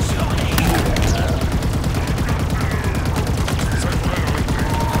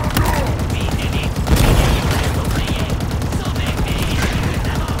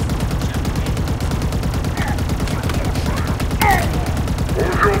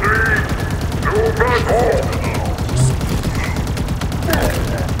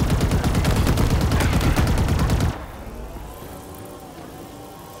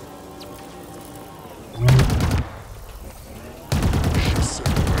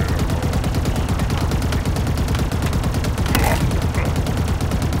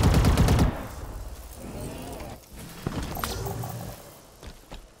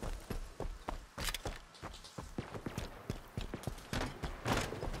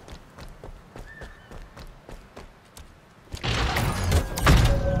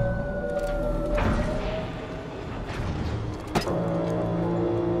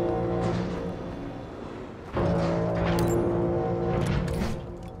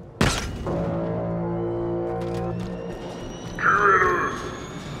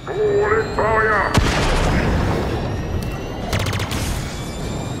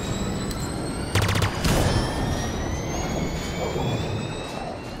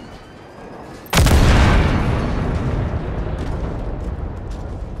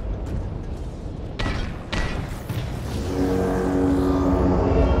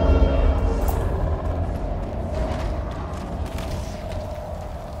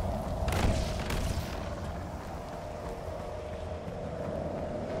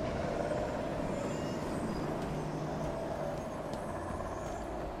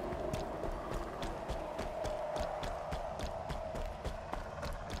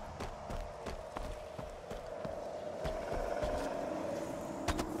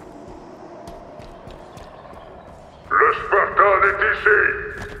 Le Spartan est ici.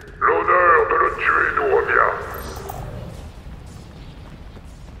 L'honneur de le tuer nous revient.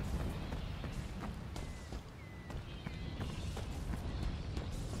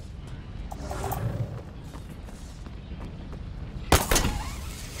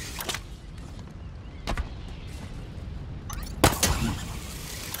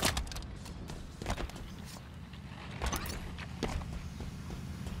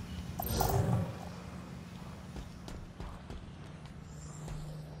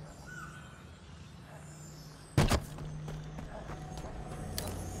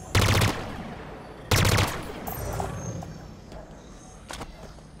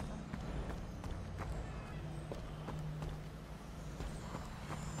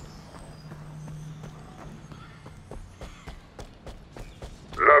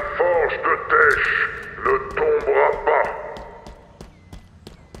 La forge de Tesh ne tombera pas.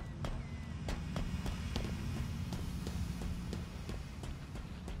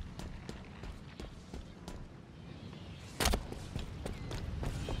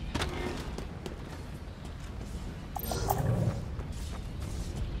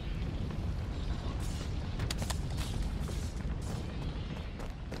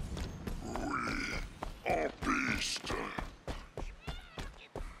 En piste.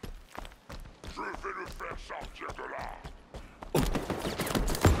 Je vais le faire sortir de là.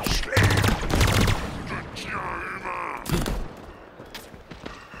 Je tiens humain.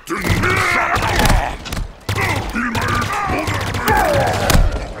 Tu ne m'échapperas pas. Il m'a eu mon armure.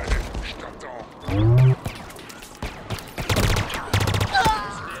 Je t'attends.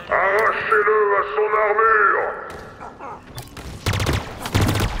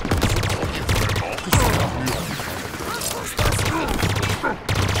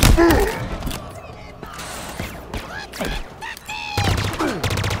 On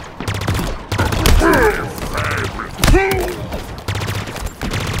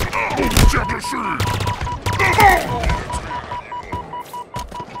me tire dessus!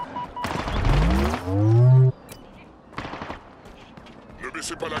 Ne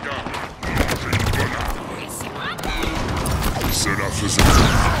baissez pas la garde. J'ai une bonne arme. Cela faisait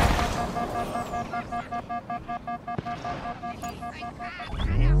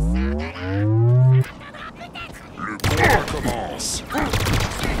le combat commence.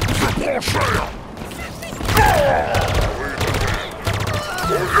 Je prends cher.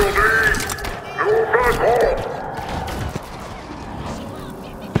 Aujourd'hui, nous vaincrons.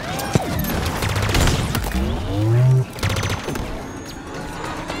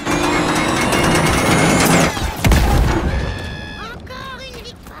 Encore une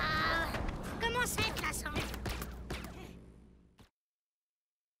victoire. Comment ça, classant?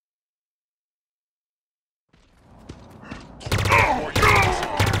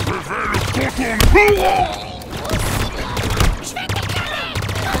 Je vais le contourner. Je vais t'éclater.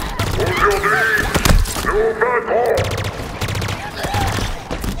 Aujourd'hui, nous vaincrons.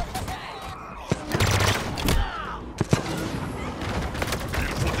 Il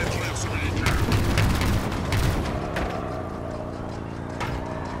faut détruire ce véhicule.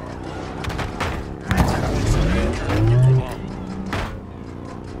 Ce véhicule de combat.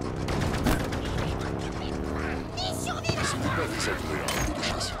 Des survivants. Ce n'est pas désagréable de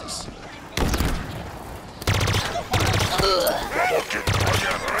chasser d'ici. Va manquer de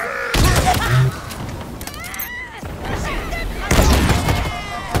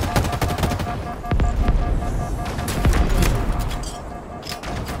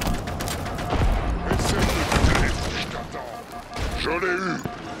essaye d'éviter, je t'attends. Je l'ai eu.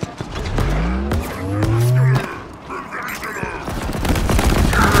 Pulvérisez-le.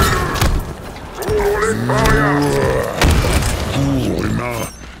 Pour les parias. Cours, humain.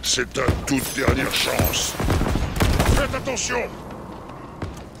 C'est ta toute dernière chance. Faites attention.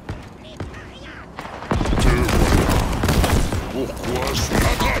 Te voilà. Pourquoi sous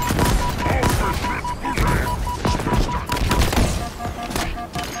la droite? Empêche-le de bouger. Espèce par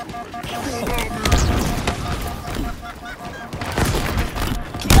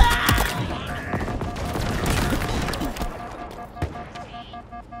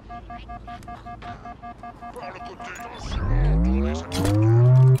le côté. Tournez cette voiture.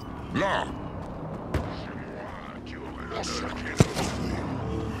 Là. C'est moi qui aurai l'honneur de les retrouver.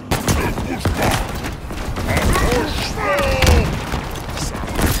 Ne bouge pas. Approche-toi. Ça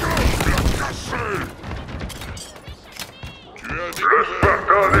va bien casser. Tu as dit le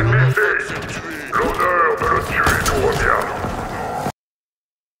Spartan est ici. L'honneur de le tuer nous revient.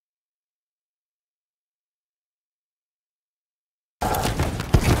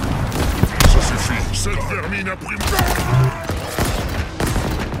 Ça suffit. Cette vermine a pris mon...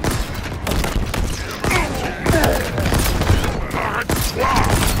 Arrête-toi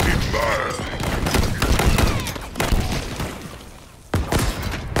et meurs.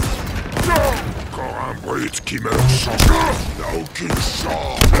 Encore un brute qui meurt sans cœur n'a aucune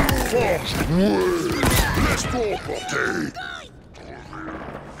chance. Forge nouée. Laisse-toi emporter.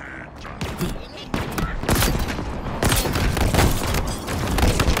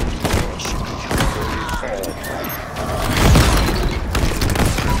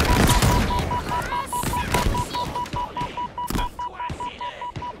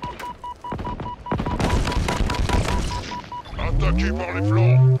 Attaqué par les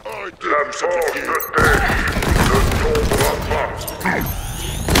flancs. Arrêtez de vous sacrifier. La force ne tombera pas.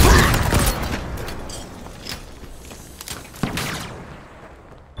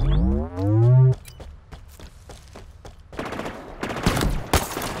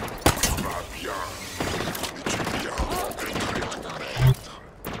 Va bien. Et tu viens rencontrer ton maître.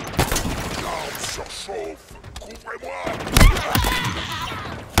 L'arme surchauffe. Couvrez-moi.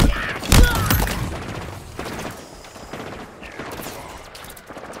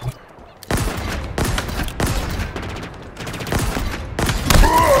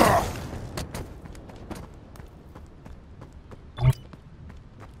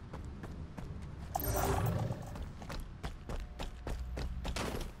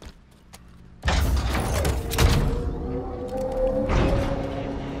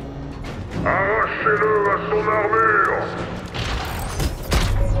 Arrachez-le à son armure!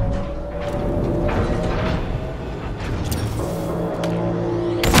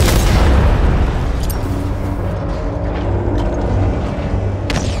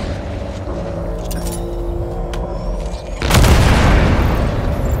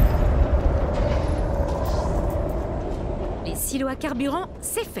 Les à carburant,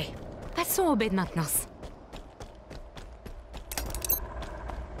 c'est fait. Passons au baie de maintenance.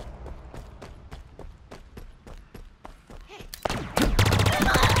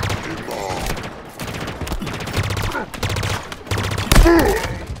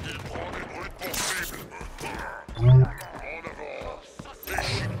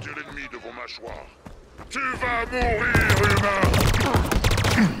 Tu vas mourir, humain!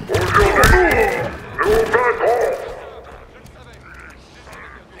 Aujourd'hui, nous battrons!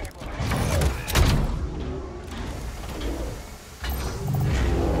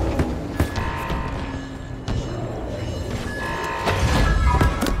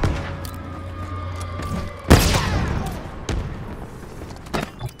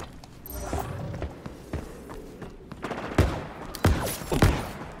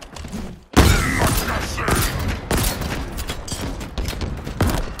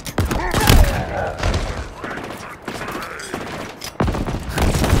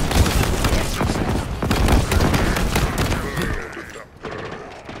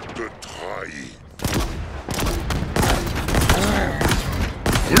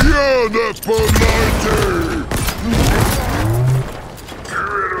 Rien ne peut m'arrêter!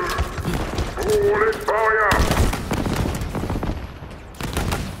 Tuez-le! Pour les parias!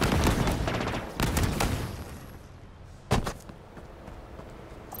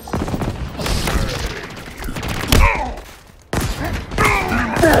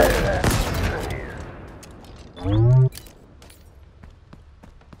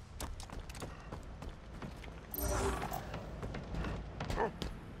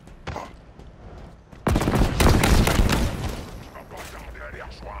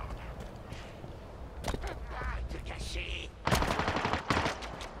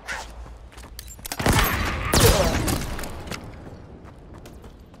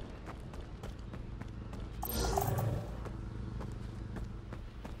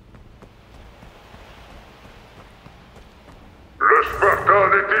 Le Spartan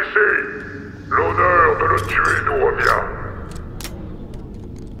est ici! L'honneur de le tuer nous revient!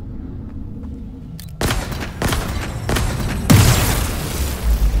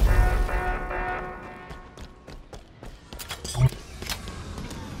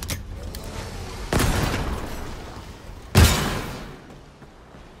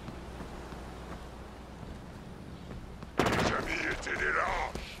 Tes amis étaient des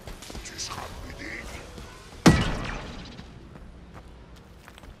lâches! Tu seras plus digne!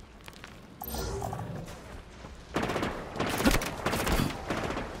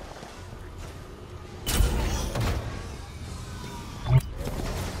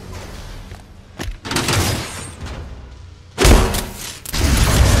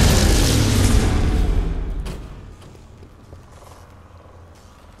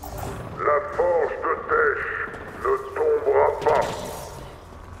 La forge de Tesh ne tombera pas.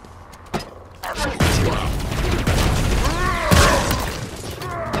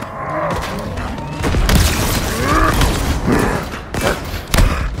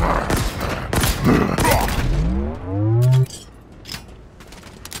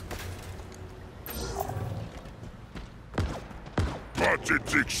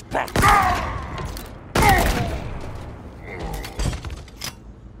 Pathétique Spartan!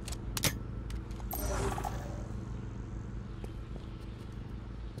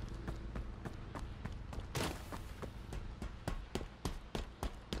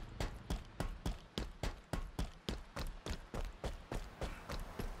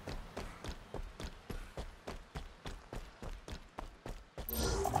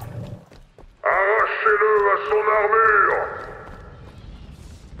 Arrachez-le à son armure!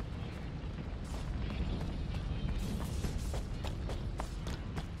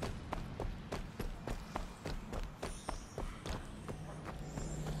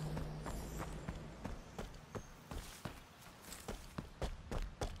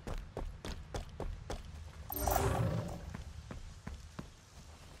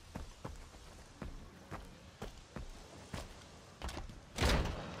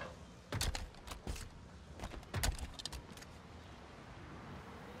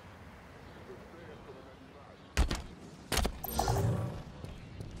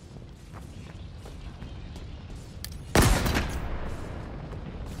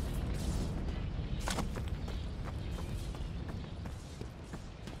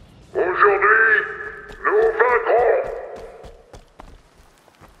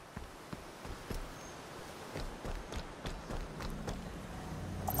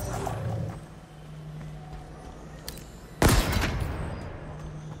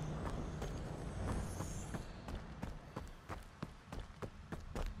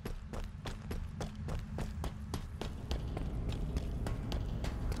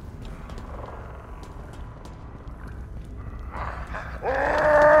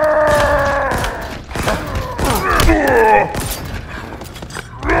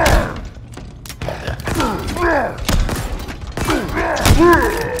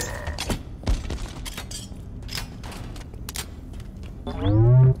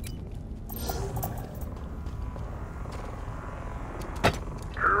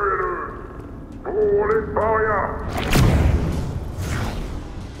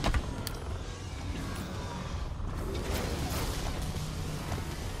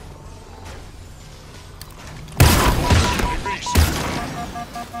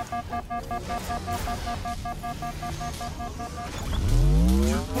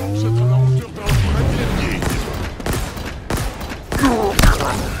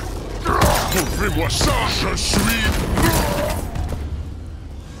 Fais-moi ça, je suis...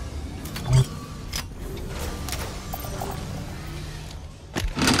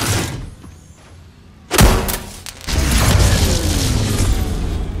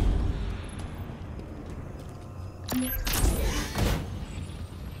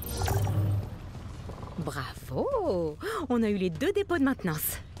 Bravo! On a eu les 2 dépôts de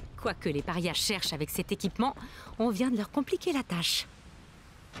maintenance. Quoi que les parias cherchent avec cet équipement, on vient de leur compliquer la tâche.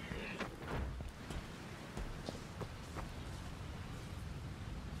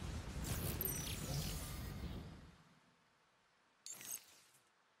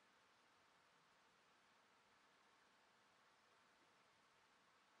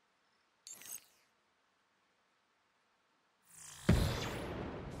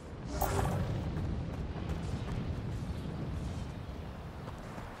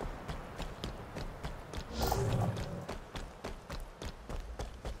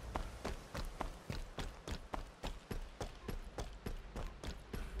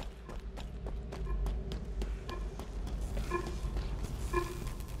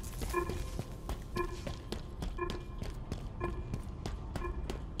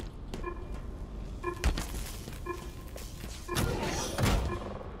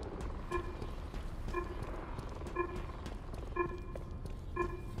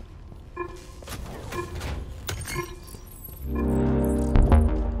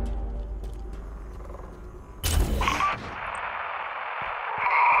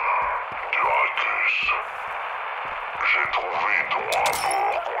 J'ai trouvé ton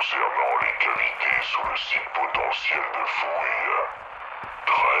rapport concernant les cavités sous le site potentiel de fouille.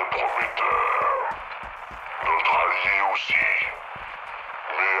 Très prometteur. Notre allié aussi.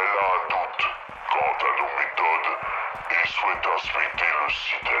 Mais elle a un doute quant à nos méthodes et souhaite inspecter le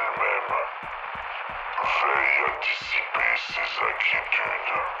site elle-même. Veille à dissiper ses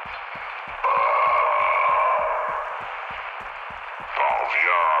inquiétudes.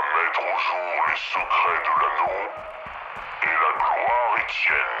 Parviens à mettre au jour les secrets de l'anneau et la gloire est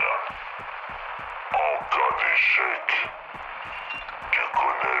tienne. En cas d'échec, tu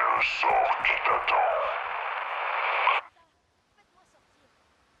connais le sort qui t'attend.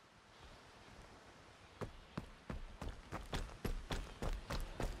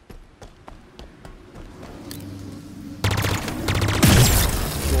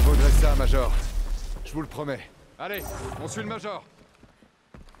 Vous regrettez ça, Major. Je vous le promets. Allez, on suit le Major.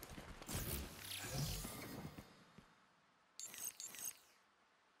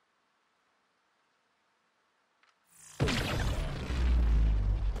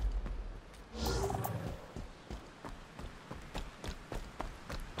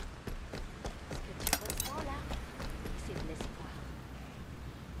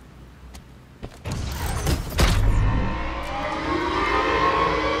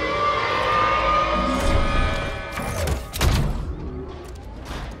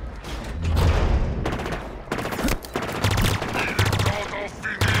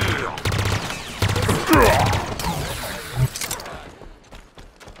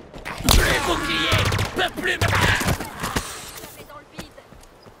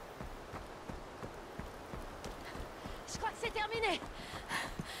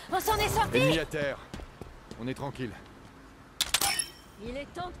 Ennemi à terre. On est tranquille. Il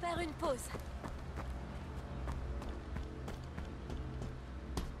est temps de faire une pause.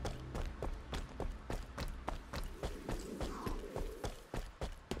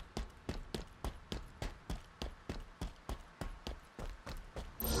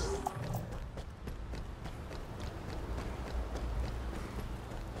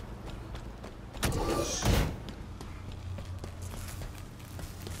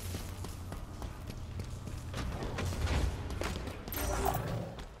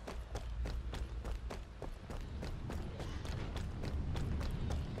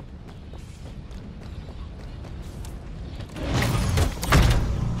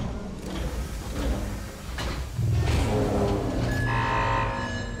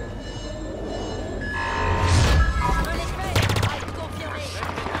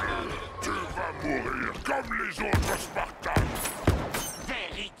 Comme les autres Spartans.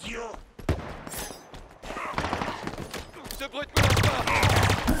 Quel idiot! Ce brute me lâche pas!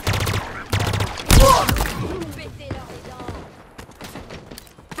 Pétez-leur les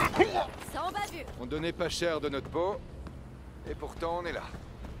dents! Sans bavure! On donnait pas cher de notre peau, et pourtant on est là.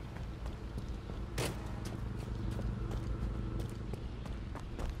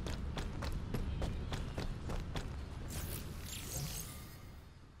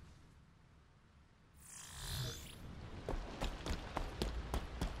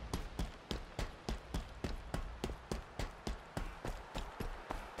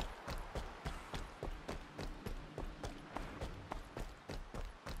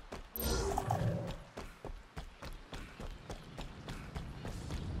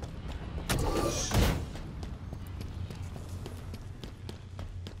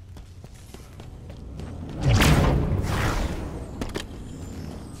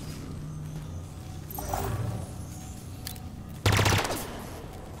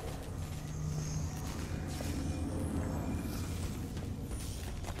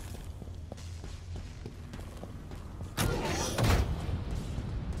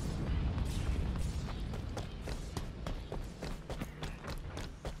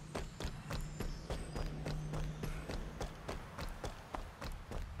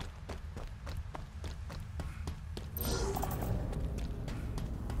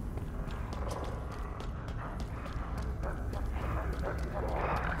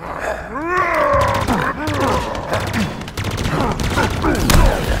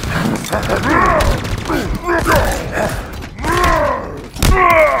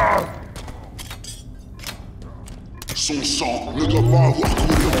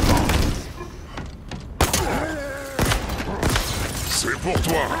 C'est pour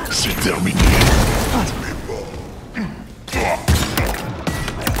toi. C'est terminé. Tu es mort.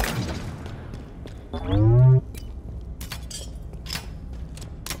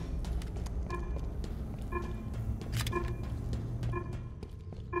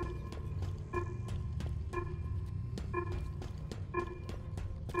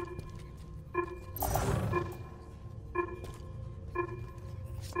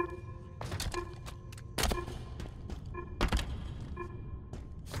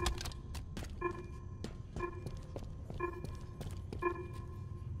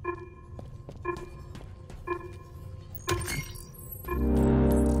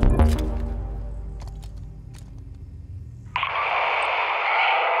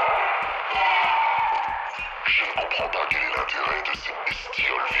 Je ne comprends pas quel est l'intérêt de ces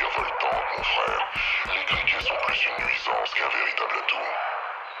bestioles virevoltantes, mon frère. Les criquets sont plus une nuisance qu'un véritable atout.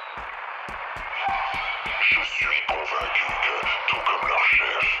 Je suis convaincu que, tout comme leur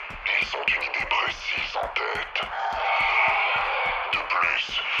chef, ils ont une idée précise en tête. De plus,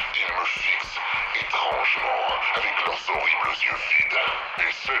 ils me fixent étrangement avec leurs horribles yeux vides.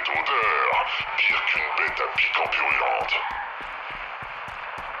 Et cette odeur, pire qu'une bête à piquant purulente.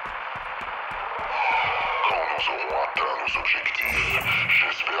 Quand nous aurons atteint nos objectifs,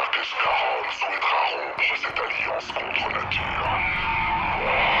 j'espère qu'Escaron souhaitera rompre cette alliance contre nature.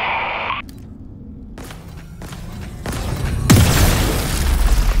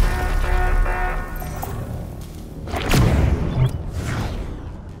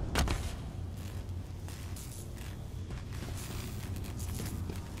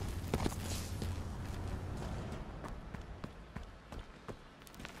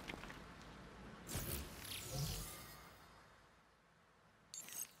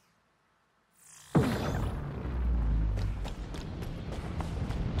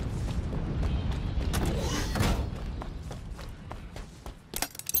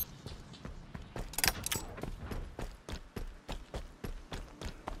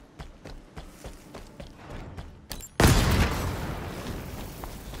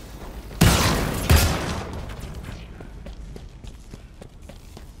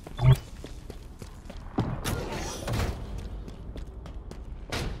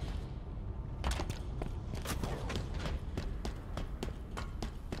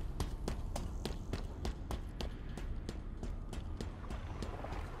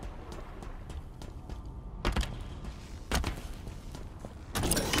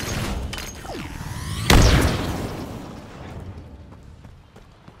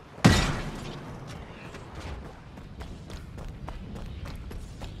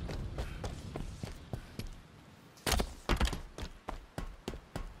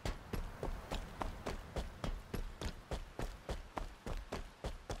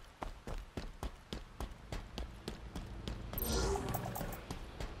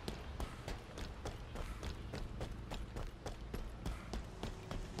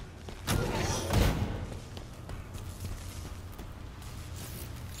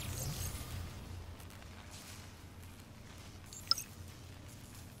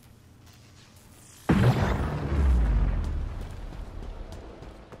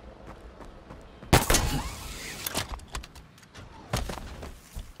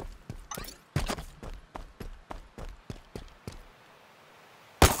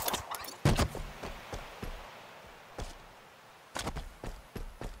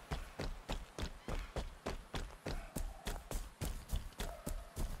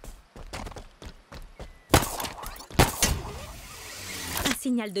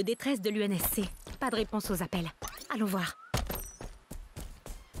 Signal de détresse de l'UNSC. Pas de réponse aux appels. Allons voir.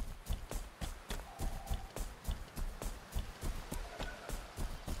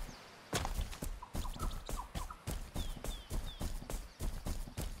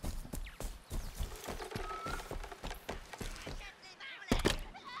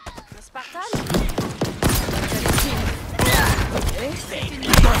 Un Spartan?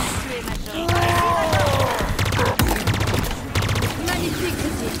 Magnifique,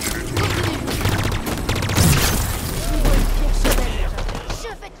 Chrissy. Je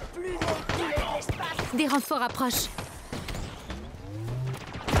vais te plus véhiculer l'espace. Des renforts approchent.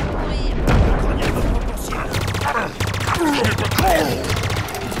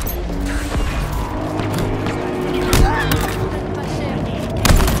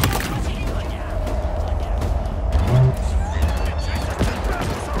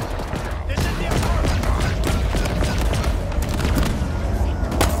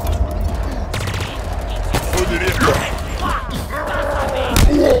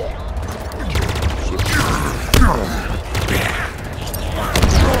 Go!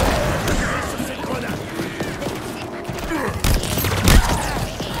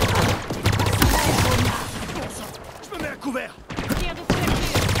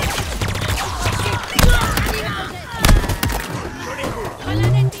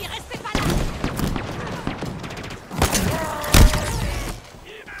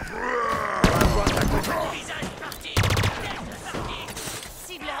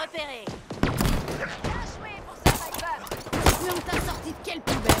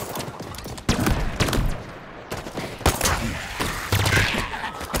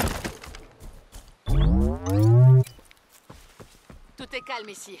 calme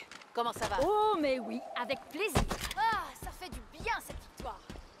ici. Comment ça va? Oh, mais oui, avec plaisir. Ah, ça fait du bien cette victoire.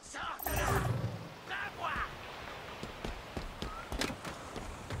 Sors de là! À moi!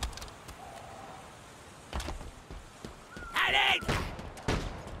 Allez!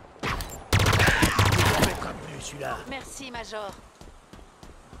 Il n'en mettra plus, celui-là. Merci, Major.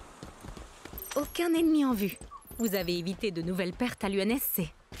 Aucun ennemi en vue. Vous avez évité de nouvelles pertes à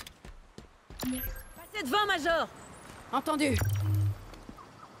l'UNSC. Passez devant, Major. Entendu.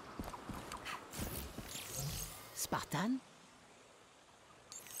 Spartan?